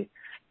energetically,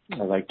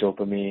 like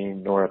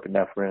dopamine,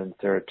 norepinephrine,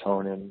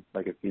 serotonin,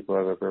 like if people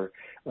have ever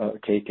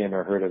taken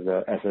or heard of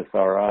the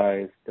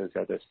SSRIs, those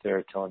are the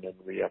serotonin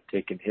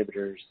reuptake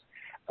inhibitors.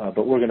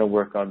 But we're going to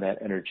work on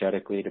that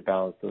energetically to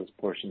balance those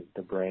portions of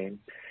the brain.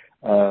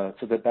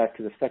 So that back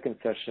to the second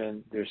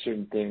session, there's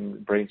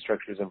certain brain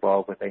structures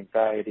involved with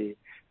anxiety,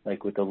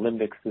 like with the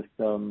limbic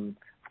system.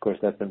 Of course,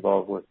 that's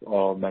involved with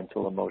all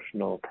mental,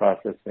 emotional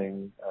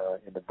processing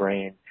in the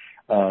brain.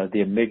 The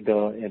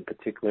amygdala in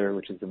particular,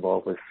 which is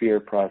involved with fear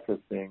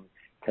processing,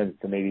 tends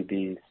to maybe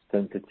be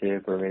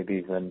sensitive or maybe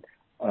even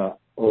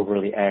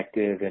overly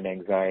active in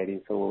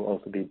anxiety, so we'll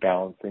also be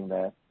balancing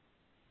that.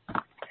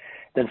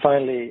 Then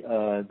finally,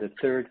 the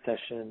third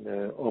session,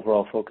 the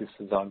overall focus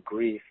is on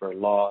grief or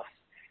loss.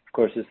 Of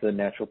course, this is a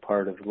natural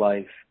part of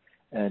life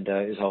and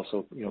is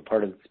also,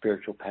 part of the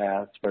spiritual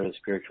path, part of the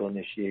spiritual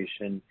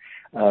initiation.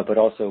 But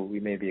also we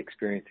may be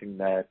experiencing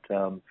that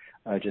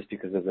just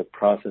because of the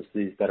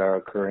processes that are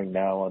occurring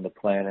now on the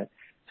planet.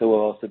 So we'll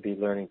also be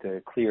learning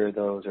to clear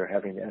those, or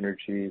having the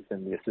energies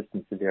and the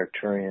assistance of the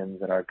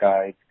Arcturians and our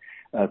guides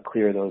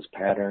clear those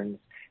patterns.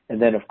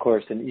 And then, of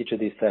course, in each of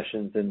these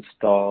sessions,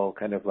 install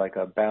kind of like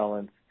a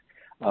balanced,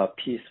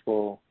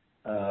 peaceful,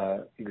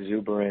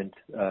 exuberant,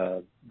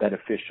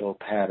 beneficial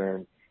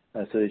pattern.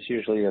 So there's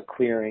usually a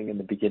clearing in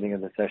the beginning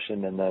of the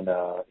session, and then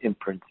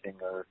imprinting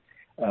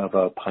of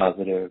a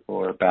positive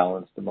or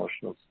balanced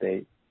emotional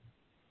state.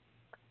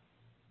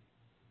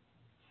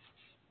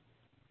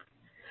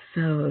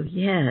 So,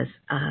 yes,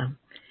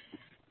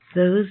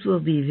 those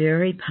will be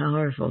very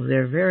powerful.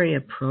 They're very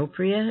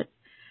appropriate,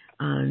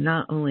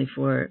 not only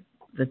for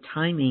the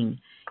timing,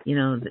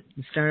 to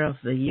start off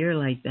the year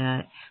like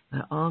that,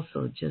 but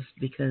also just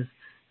because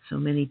so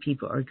many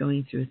people are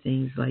going through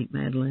things like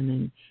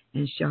Madeline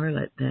and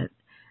Charlotte that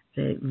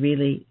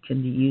really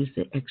can use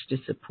the extra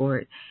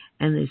support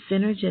and the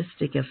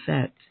synergistic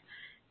effect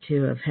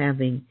too of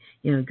having,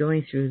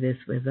 going through this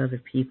with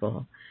other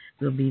people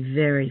will be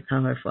very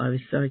powerful. I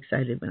was so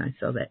excited when I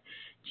saw that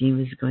Gene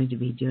was going to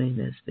be doing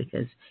this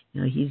because,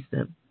 he's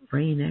the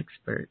brain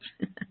expert.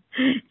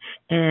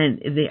 And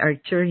the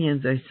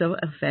Arcturians are so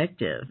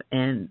effective,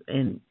 and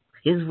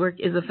his work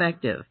is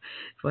effective.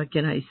 What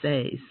can I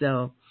say?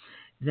 So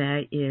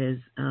that is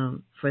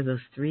for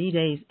those 3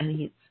 days,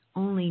 and it's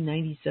only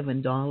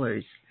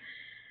 $97.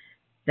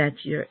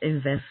 That's your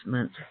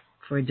investment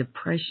for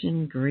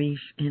depression, grief,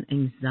 and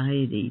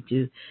anxiety,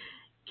 to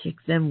kick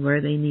them where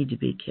they need to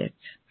be kicked.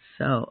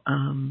 So,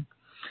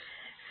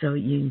 so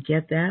you can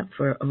get that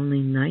for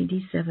only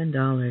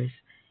 $97.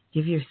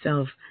 Give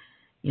yourself,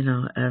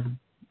 a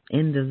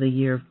end of the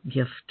year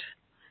gift,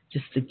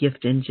 just a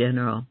gift in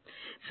general.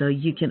 So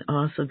you can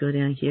also go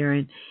down here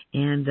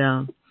and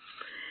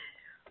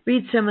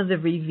read some of the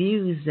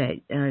reviews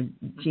that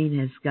Gene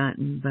has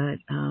gotten. But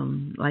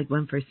like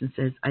one person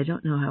says, I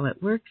don't know how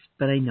it works,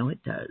 but I know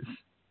it does.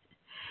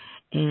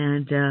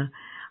 And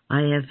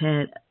I have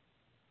had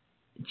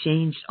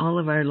changed all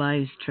of our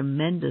lives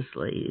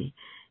tremendously,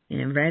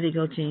 and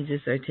radical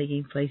changes are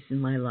taking place in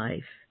my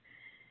life.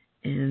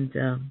 And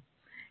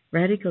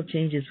radical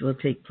changes will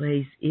take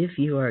place if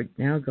you are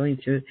now going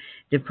through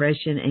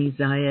depression,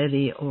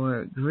 anxiety,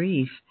 or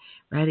grief.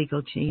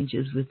 Radical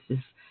changes with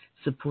this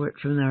support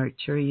from the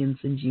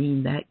Arcturians and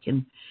Gene, that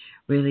can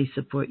really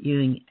support you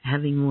in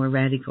having more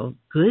radical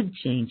good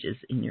changes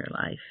in your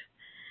life.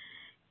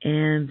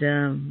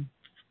 And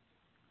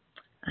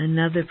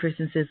another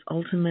person says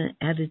ultimate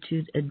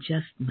attitude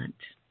adjustment.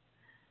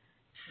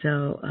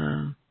 So,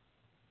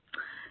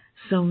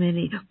 so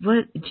many.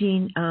 What,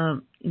 Gene?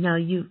 Now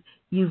you've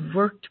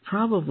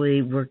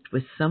probably worked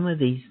with some of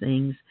these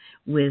things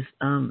with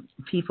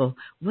people.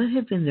 What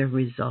have been their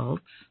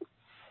results?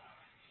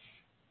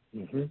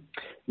 Mm-hmm.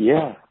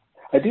 Yeah,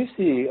 I do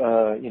see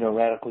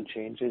radical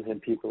changes in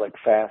people, like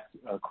fast,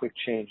 quick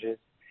changes,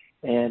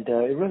 and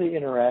it really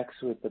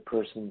interacts with the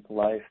person's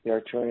life. The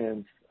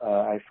Arcturians,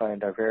 I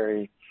find, are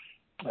very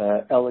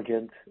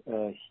elegant,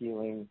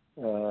 healing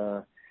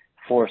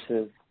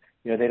forces.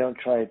 They don't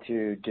try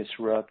to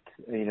disrupt.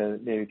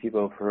 Maybe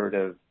people have heard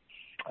of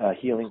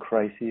healing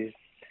crises.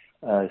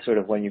 Sort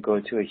of when you go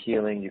to a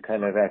healing, you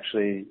kind of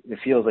actually, it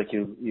feels like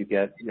you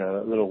get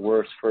a little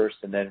worse first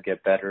and then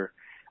get better.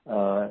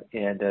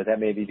 And that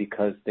may be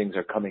because things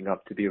are coming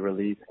up to be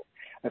released.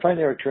 I find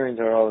the Arcturians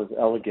are always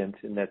elegant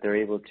in that they're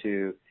able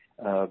to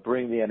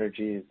bring the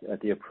energies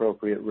at the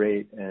appropriate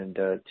rate and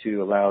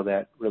to allow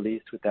that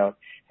release without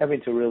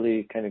having to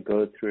really kind of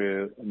go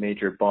through a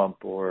major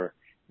bump or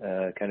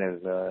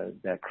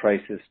that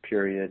crisis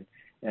period.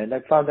 And I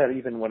found that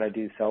even when I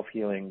do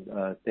self-healing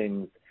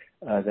things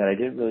that I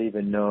didn't really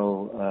even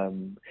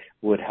know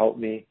would help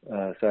me,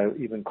 so I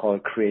even call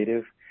it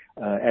creative,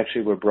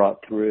 actually were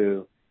brought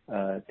through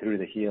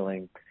the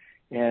healing.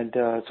 And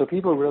so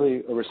people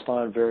really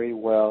respond very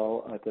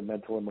well at the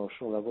mental,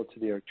 emotional level to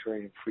the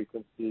Arcturian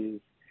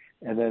frequencies.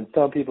 And then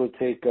some people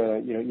take,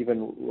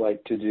 even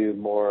like to do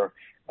more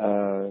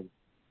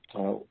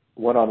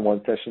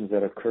one-on-one sessions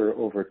that occur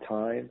over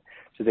time.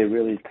 So they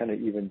really kind of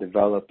even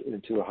develop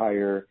into a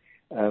higher,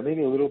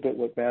 maybe a little bit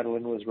what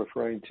Madeline was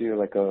referring to,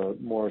 like a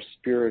more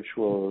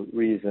spiritual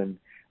reason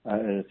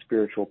and a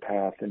spiritual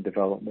path and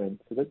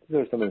development. So those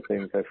are some of the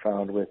things I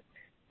found with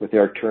the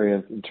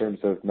Arcturians in terms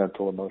of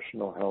mental,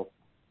 emotional health.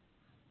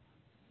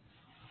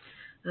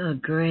 Oh,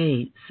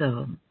 great.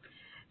 So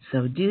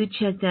do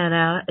check that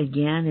out.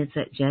 Again, it's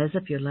at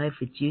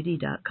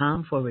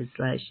jazzupyourlifewithjudy.com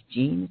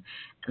 /Gene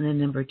and the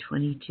number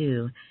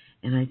 22.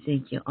 And I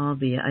think you'll all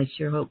be. I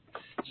sure hope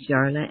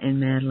Charlotte and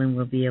Madeline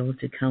will be able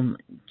to come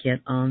get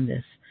on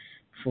this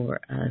for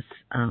us,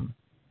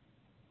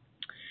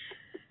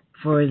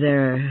 for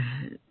their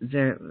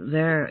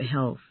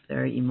health,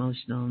 their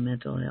emotional and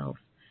mental health.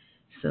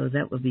 So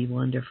that would be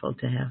wonderful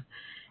to have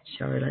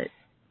Charlotte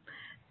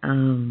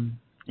and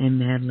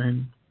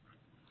Madeline.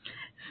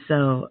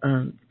 So,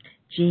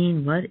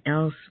 Jean, what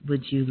else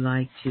would you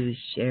like to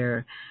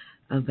share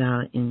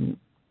about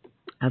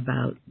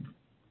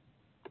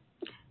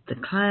the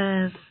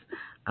class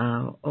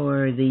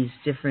or these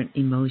different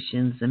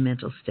emotions and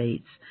mental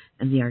states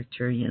and the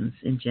Arcturians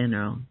in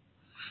general?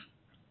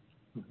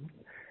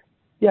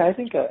 Yeah, I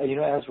think,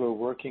 as we're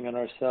working on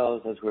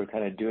ourselves, as we're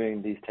kind of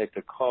doing these types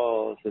of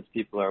calls, as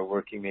people are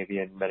working maybe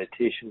in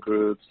meditation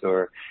groups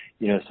or,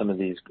 some of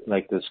these,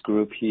 like this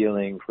group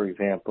healing, for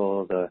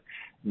example, the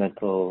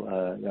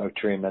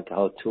Arcturian Mental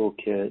Health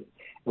Toolkit.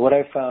 What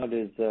I found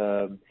is,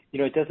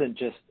 it doesn't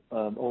just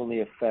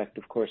only affect,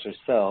 of course,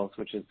 ourselves,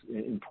 which is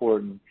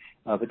important,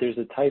 but there's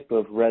a type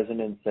of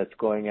resonance that's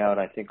going out,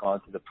 I think,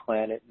 onto the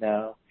planet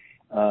now,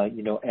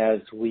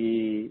 as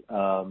we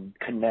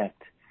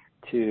connect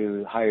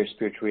to higher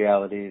spiritual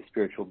realities,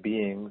 spiritual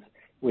beings,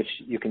 which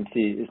you can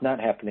see is not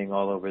happening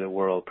all over the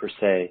world per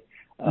se.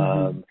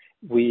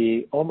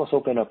 We almost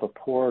open up a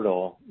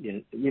portal,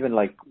 even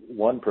like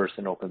one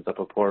person opens up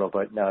a portal,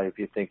 but now if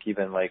you think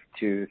even like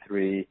 2,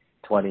 3,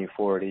 20,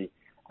 40,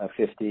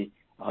 50,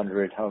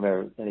 100,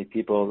 however many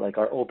people like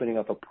are opening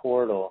up a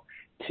portal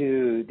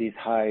to these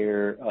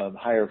higher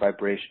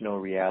vibrational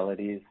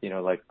realities,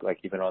 like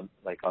even on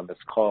this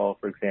call,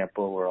 for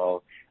example, we're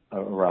all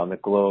around the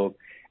globe.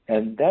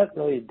 And that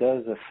really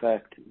does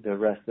affect the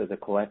rest of the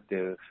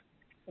collective,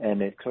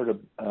 and it sort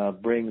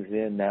of brings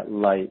in that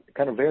light,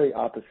 kind of very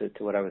opposite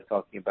to what I was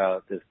talking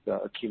about, this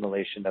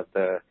accumulation of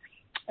the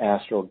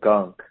astral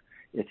gunk.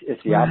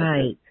 It's the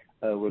opposite.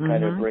 We're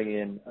kind of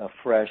bringing a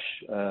fresh,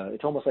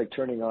 it's almost like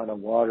turning on a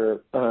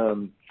water,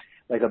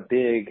 like a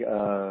big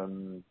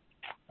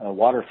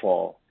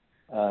waterfall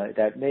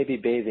that may be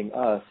bathing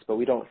us, but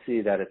we don't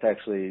see that it's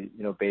actually,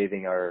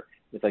 bathing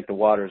it's like the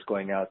water is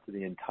going out to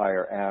the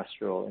entire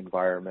astral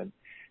environment.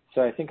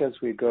 So I think as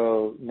we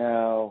go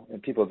now,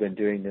 and people have been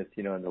doing this,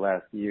 in the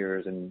last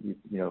years and,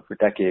 for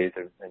decades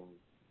and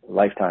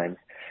lifetimes,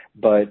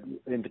 but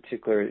in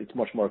particular, it's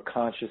much more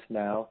conscious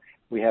now.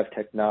 We have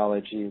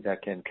technology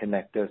that can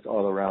connect us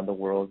all around the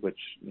world, which,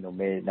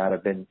 may not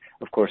have been,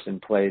 of course,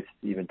 in place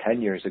even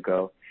 10 years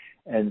ago.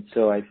 And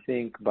so I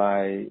think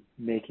by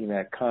making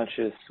that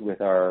conscious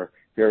with our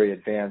very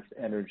advanced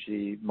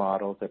energy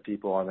models that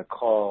people on the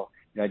call,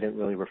 I didn't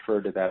really refer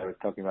to that. I was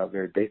talking about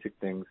very basic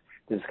things.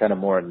 This is kind of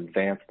more an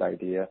advanced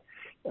idea.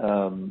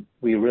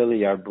 We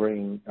really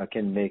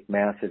can make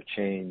massive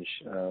change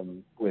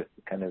with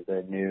kind of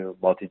the new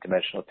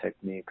multidimensional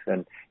techniques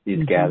and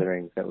these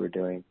gatherings that we're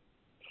doing.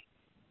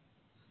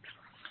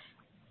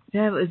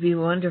 That would be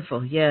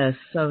wonderful, yes,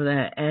 so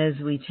that as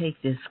we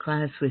take this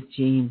class with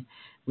Jean,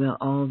 we'll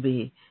all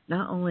be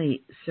not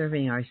only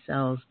serving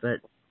ourselves, but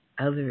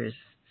others,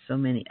 so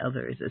many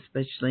others,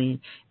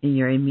 especially in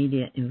your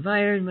immediate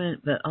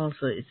environment, but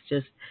also it's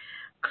just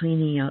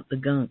cleaning out the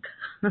gunk,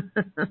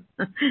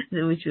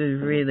 which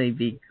would really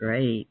be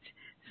great.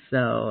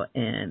 So,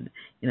 and,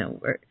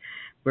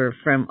 we're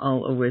from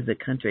all over the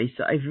country,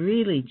 so I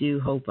really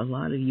do hope a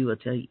lot of you will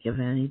take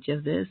advantage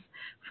of this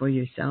for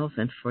yourself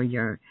and for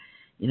your,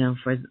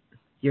 for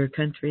your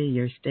country,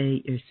 your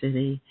state, your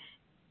city,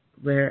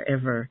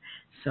 wherever.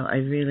 So I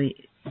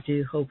really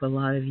do hope a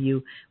lot of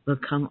you will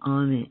come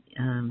on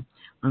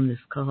this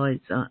call.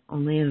 It's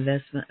only an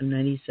investment of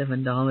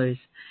 $97,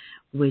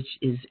 which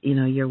is,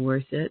 you're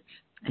worth it.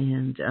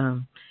 And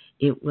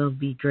it will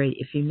be great.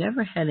 If you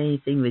never had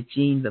anything with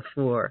Jean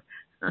before,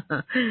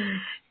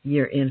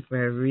 you're in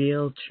for a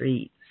real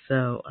treat.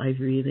 So I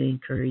really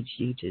encourage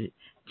you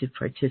to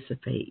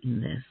participate in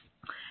this.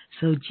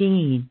 So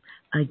Jean,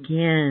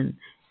 again,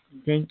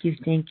 thank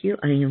you.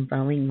 I am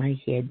bowing my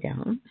head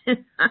down.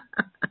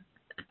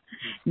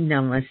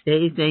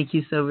 Namaste. Thank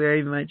you so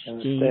very much,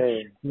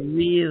 Jean.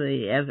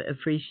 Really have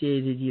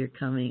appreciated your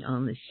coming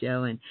on the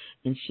show and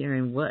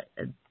sharing what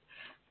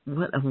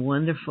a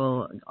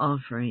wonderful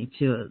offering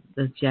to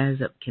the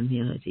Jazz Up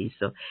community.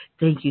 So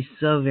thank you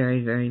so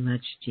very, very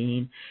much,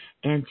 Jean.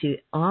 And to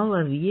all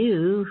of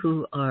you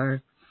who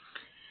are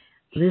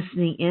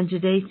listening in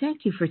today,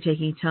 thank you for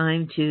taking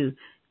time to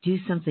do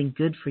something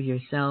good for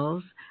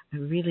yourselves. I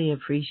really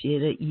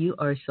appreciate it. You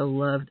are so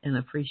loved and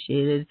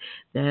appreciated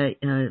that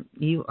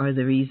you are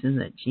the reason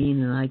that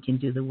Jean and I can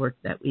do the work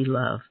that we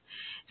love.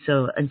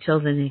 So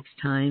until the next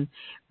time,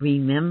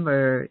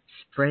 remember,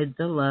 spread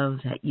the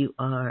love that you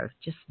are.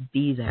 Just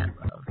be that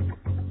love.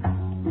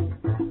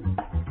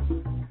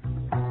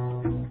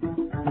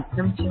 And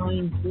come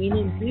join Jean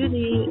and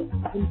Judy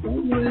in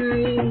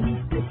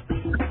January.